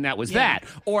 And that was that.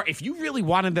 Or if you really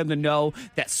wanted them to know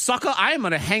that, sucker, I am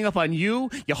going to hang up on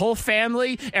you, your whole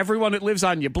family, everyone that lives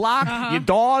on your block, your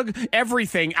dog,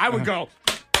 everything, I would go...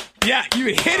 Yeah, you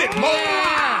would hit it more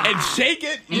and shake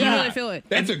it. You really feel it.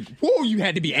 That's whoa, you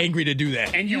had to be angry to do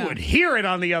that. And you would hear it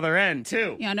on the other end,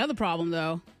 too. Yeah, another problem,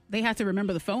 though. They have to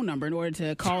remember the phone number in order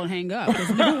to call and hang up. 'Cause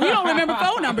we don't remember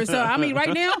phone numbers. So, I mean,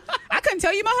 right now, I couldn't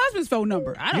tell you my husband's phone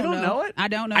number. I don't know it? I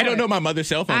don't know I don't it. know my mother's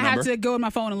cell phone I number. have to go in my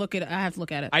phone and look at it. I have to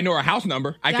look at it. I know her house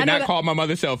number. I Yeah, I know cannot that- call my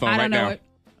mother's cell phone I right don't know now. it.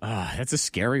 That's a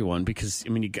scary one because, I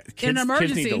mean, kids an need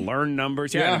emergency. to learn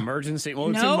numbers. Yeah, an emergency.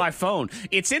 Well, it's No. in my phone.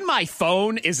 It's in my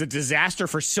phone is a disaster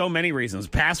for so many reasons.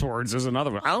 Passwords is another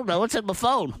one. I don't know. It's in my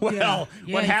phone. Well, Yeah, what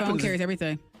your happens? phone carries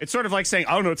everything. It's sort of like saying,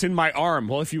 oh, no, it's in my arm.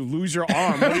 Well, if you lose your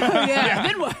arm, what are you,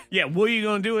 Then what? Yeah, what are you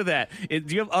going to do with that? Do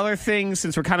you have other things,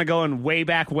 since we're kind of going way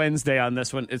back Wednesday on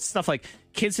this one? It's stuff like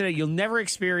kids today, you'll never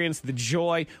experience the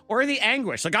joy or the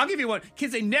anguish. Like, I'll give you one.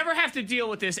 Kids, they never have to deal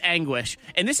with this anguish.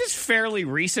 And this is fairly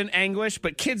recent anguish,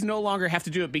 but kids no longer have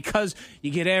to do it because you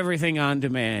get everything on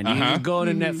demand. You just go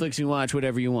to Netflix and watch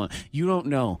whatever you want. You don't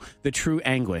know the true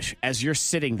anguish as you're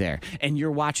sitting there and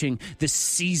you're watching the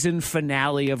season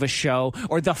finale of a show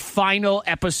or the final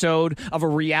episode of a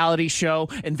reality show,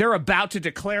 and they're about to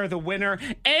declare the winner,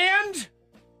 and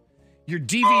your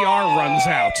DVR runs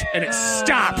out and it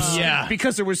stops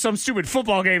because there was some stupid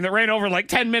football game that ran over like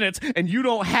 10 minutes and you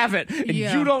don't have it and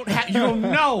you don't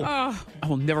know. I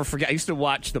will never forget. I used to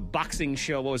watch the boxing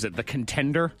show. What was it? The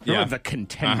Contender? Remember The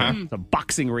Contender? The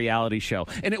boxing reality show.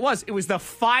 And it was the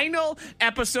final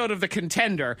episode of The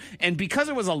Contender, and because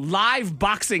it was a live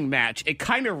boxing match, it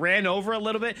kind of ran over a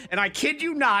little bit, and I kid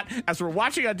you not, as we're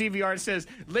watching on DVR, it says,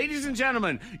 ladies and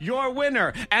gentlemen, your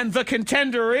winner and The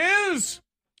Contender is...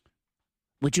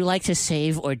 Would you like to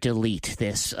save or delete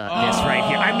this right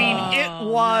here? I mean,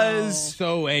 it was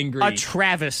so angry, a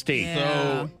travesty.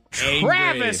 So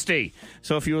Travesty.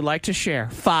 So if you would like to share,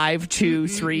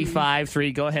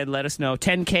 52353, go ahead, let us know.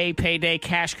 10K payday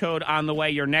cash code on the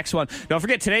way, your next one. Don't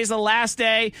forget, today's the last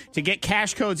day to get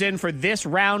cash codes in for this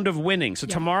round of winning. So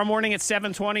tomorrow morning at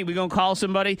 7:20, we're going to call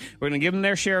somebody. We're going to give them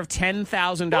their share of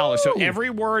 $10,000. So every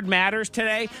word matters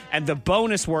today, and the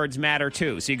bonus words matter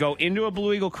too. So you go into a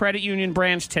Blue Eagle Credit Union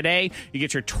branch today, you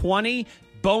get your 20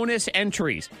 bonus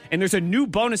entries. And there's a new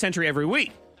bonus entry every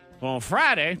week. Well,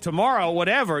 Friday, tomorrow,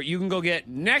 whatever, you can go get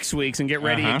next week's and get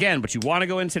ready again. But you want to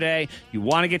go in today. You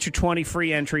want to get your 20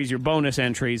 free entries, your bonus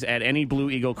entries at any Blue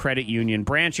Eagle Credit Union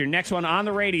branch. Your next one on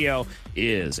the radio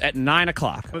is at 9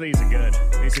 o'clock. Well, these are good.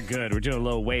 These are good. We're doing a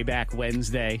little way back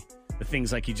Wednesday. The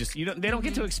things like they don't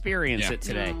get to experience it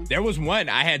today. No. There was one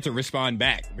I had to respond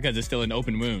back because it's still an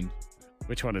open wound.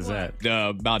 Which one is that?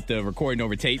 About the recording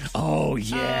over tapes. Oh,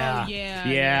 yeah.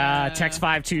 Yeah. Text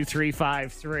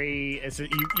 52353.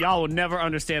 Y'all will never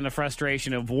understand the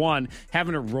frustration of, one,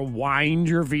 having to rewind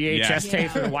your VHS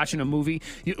tape for watching a movie.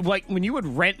 Like, when you would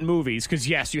rent movies, because,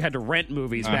 yes, you had to rent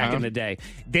movies back in the day,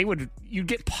 you'd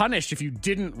get punished if you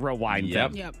didn't rewind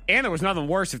them. Yep. And there was nothing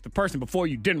worse if the person before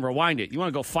you didn't rewind it. You want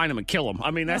to go find them and kill them.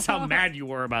 I mean, that's how mad you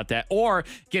were about that. Or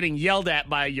getting yelled at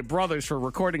by your brothers for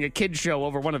recording a kid's show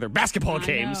over one of their basketball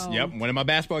games. Yep, one of my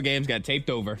basketball games got taped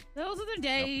over. Those are the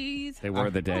days. They were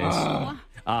the days.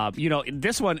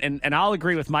 This one, and I'll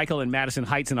agree with Michael in Madison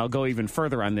Heights, and I'll go even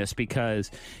further on this because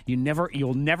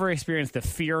you'll never experience the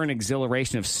fear and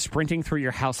exhilaration of sprinting through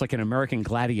your house like an American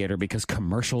gladiator because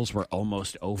commercials were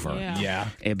almost over. Yeah.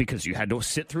 And because you had to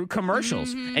sit through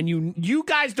commercials. And you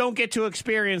guys don't get to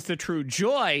experience the true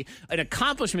joy, an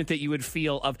accomplishment that you would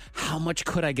feel of how much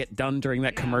could I get done during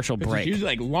that commercial break. It's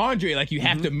usually like laundry, like you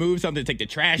have to move something to take the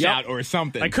trash out or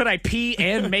something. Like, could I pee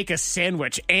and make a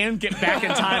sandwich and get back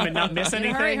in time and not miss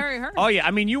anything? Hurry. Oh, yeah.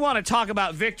 I mean, you want to talk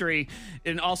about victory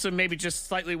and also maybe just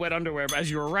slightly wet underwear as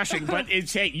you were rushing, but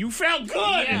you felt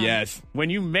good. Yes. When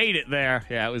you made it there,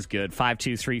 it was good.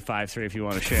 52353 if you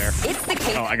want to share. It's the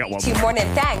K92 I got one more. Morning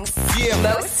Thangs.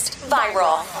 Most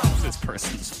viral. This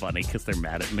person's funny because they're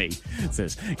mad at me. It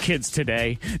says, kids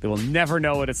today, they will never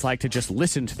know what it's like to just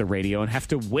listen to the radio and have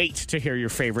to wait to hear your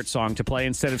favorite song to play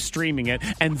instead of streaming it,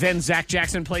 and then Zach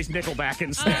Jackson plays Nickelback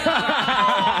instead.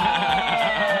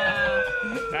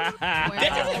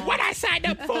 This is what I signed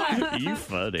up for. You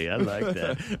funny. I like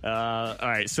that. All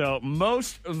right. So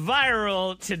most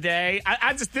viral today.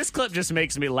 This clip just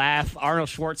makes me laugh. Arnold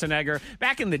Schwarzenegger.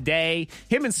 Back in the day,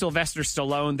 him and Sylvester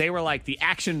Stallone, they were like the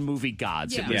action movie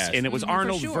gods. Yeah. And it was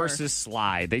Arnold versus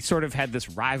Sly. They sort of had this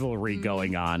rivalry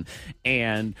going on.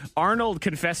 And Arnold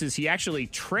confesses he actually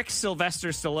tricked Sylvester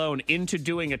Stallone into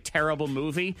doing a terrible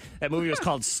movie. That movie was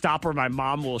called Stop or My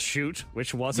Mom Will Shoot,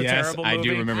 which was a terrible movie. I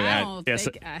do remember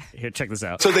that. Here, check this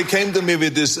out. So they came to me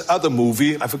with this other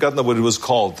movie. I forgot what it was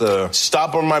called.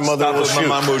 Stop or My Mother Will Shoot.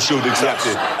 My Mom Will Shoot,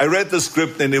 exactly. Yes. I read the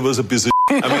script and it was a piece of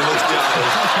I mean, let's be honest.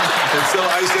 And so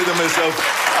I said to myself,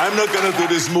 I'm not going to do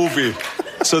this movie.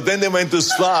 So then they went to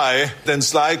Sly. Then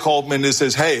Sly called me and he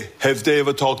says, hey, have they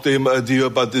ever talked to you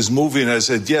about this movie? And I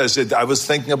said, yeah. I said, I was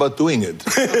thinking about doing it.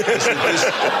 I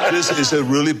said, this is a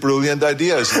really brilliant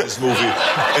idea, I said, this movie.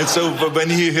 And so when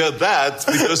he heard that,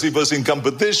 because he was in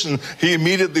competition, he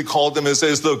immediately called him and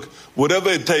says, look,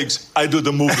 whatever it takes, I do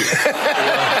the movie.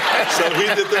 So he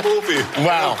did the movie.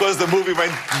 Wow. And of course, the movie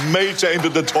went major into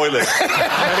the toilet.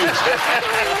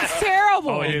 It's terrible.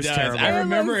 Oh, it is terrible. I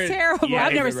remember it. Terrible. Yeah,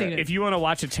 I've never seen it. If you want to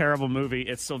watch a terrible movie,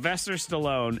 it's Sylvester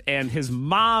Stallone, and his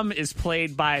mom is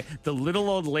played by the little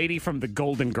old lady from The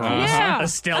Golden Girls,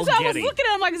 Estelle That's what Getty. I was looking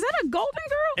at him like, is that a Golden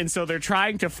Girl? And so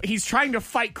he's trying to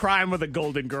fight crime with a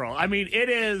Golden Girl. I mean,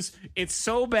 it's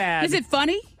so bad. Is it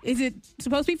funny? Is it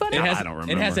supposed to be funny? I don't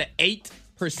remember. It has an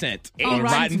 8% on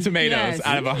Rotten Tomatoes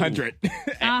out of 100.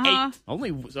 8%.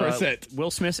 Only Will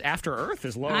Smith's After Earth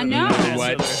is lower. I know.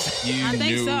 What? I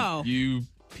think so. You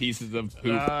pieces of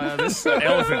poop. This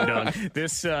elephant dung.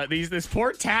 This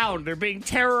poor town, they're being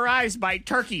terrorized by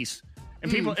turkeys.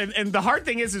 And people, and the hard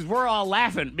thing is we're all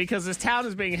laughing because this town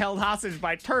is being held hostage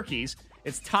by turkeys.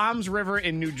 It's Tom's River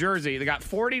in New Jersey. They got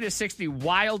 40 to 60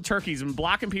 wild turkeys and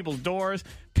blocking people's doors,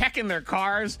 pecking their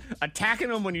cars, attacking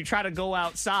them when you try to go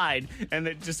outside.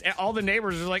 And all the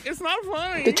neighbors are like, it's not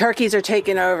funny. The turkeys are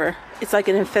taking over. It's like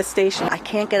an infestation. I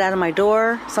can't get out of my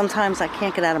door. Sometimes I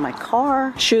can't get out of my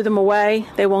car. Shoo them away.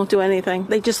 They won't do anything.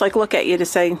 They just look at you to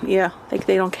say, yeah,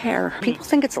 they don't care. People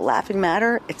think it's a laughing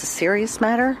matter. It's a serious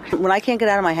matter. When I can't get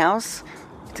out of my house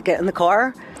to get in the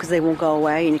car because they won't go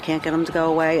away and you can't get them to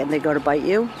go away and they go to bite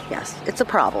you, yes, it's a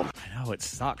problem. I know. Oh, it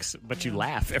sucks, but you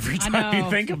laugh every time you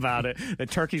think about it. The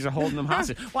turkeys are holding them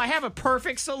hostage. Well, I have a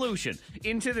perfect solution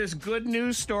into this good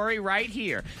news story right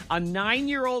here. A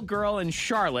 9-year-old girl in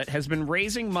Charlotte has been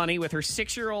raising money with her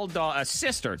 6-year-old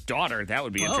daughter, that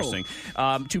would be interesting,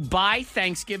 to buy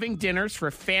Thanksgiving dinners for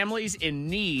families in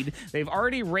need. They've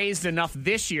already raised enough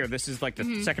this year. This is like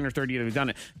the second or third year they've done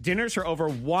it. Dinners for over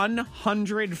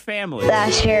 100 families.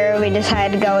 Last year, we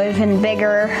decided to go even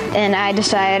bigger, and I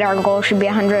decided our goal should be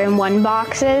 101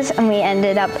 boxes, and we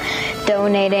ended up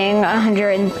donating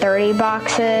 130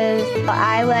 boxes.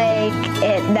 I like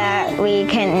it that we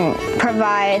can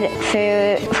provide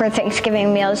food for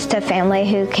Thanksgiving meals to family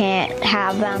who can't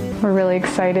have them. We're really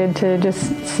excited to just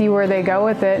see where they go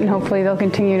with it, and hopefully they'll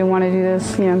continue to want to do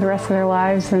this, the rest of their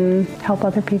lives and help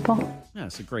other people. Yeah,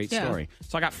 it's a great story.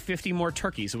 So I got 50 more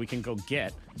turkeys that we can go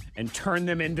get and turn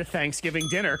them into Thanksgiving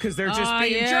dinner because they're just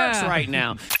being jerks right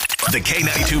now. The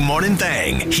K92 Morning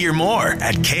Thing. Hear more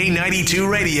at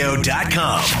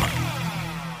K92Radio.com.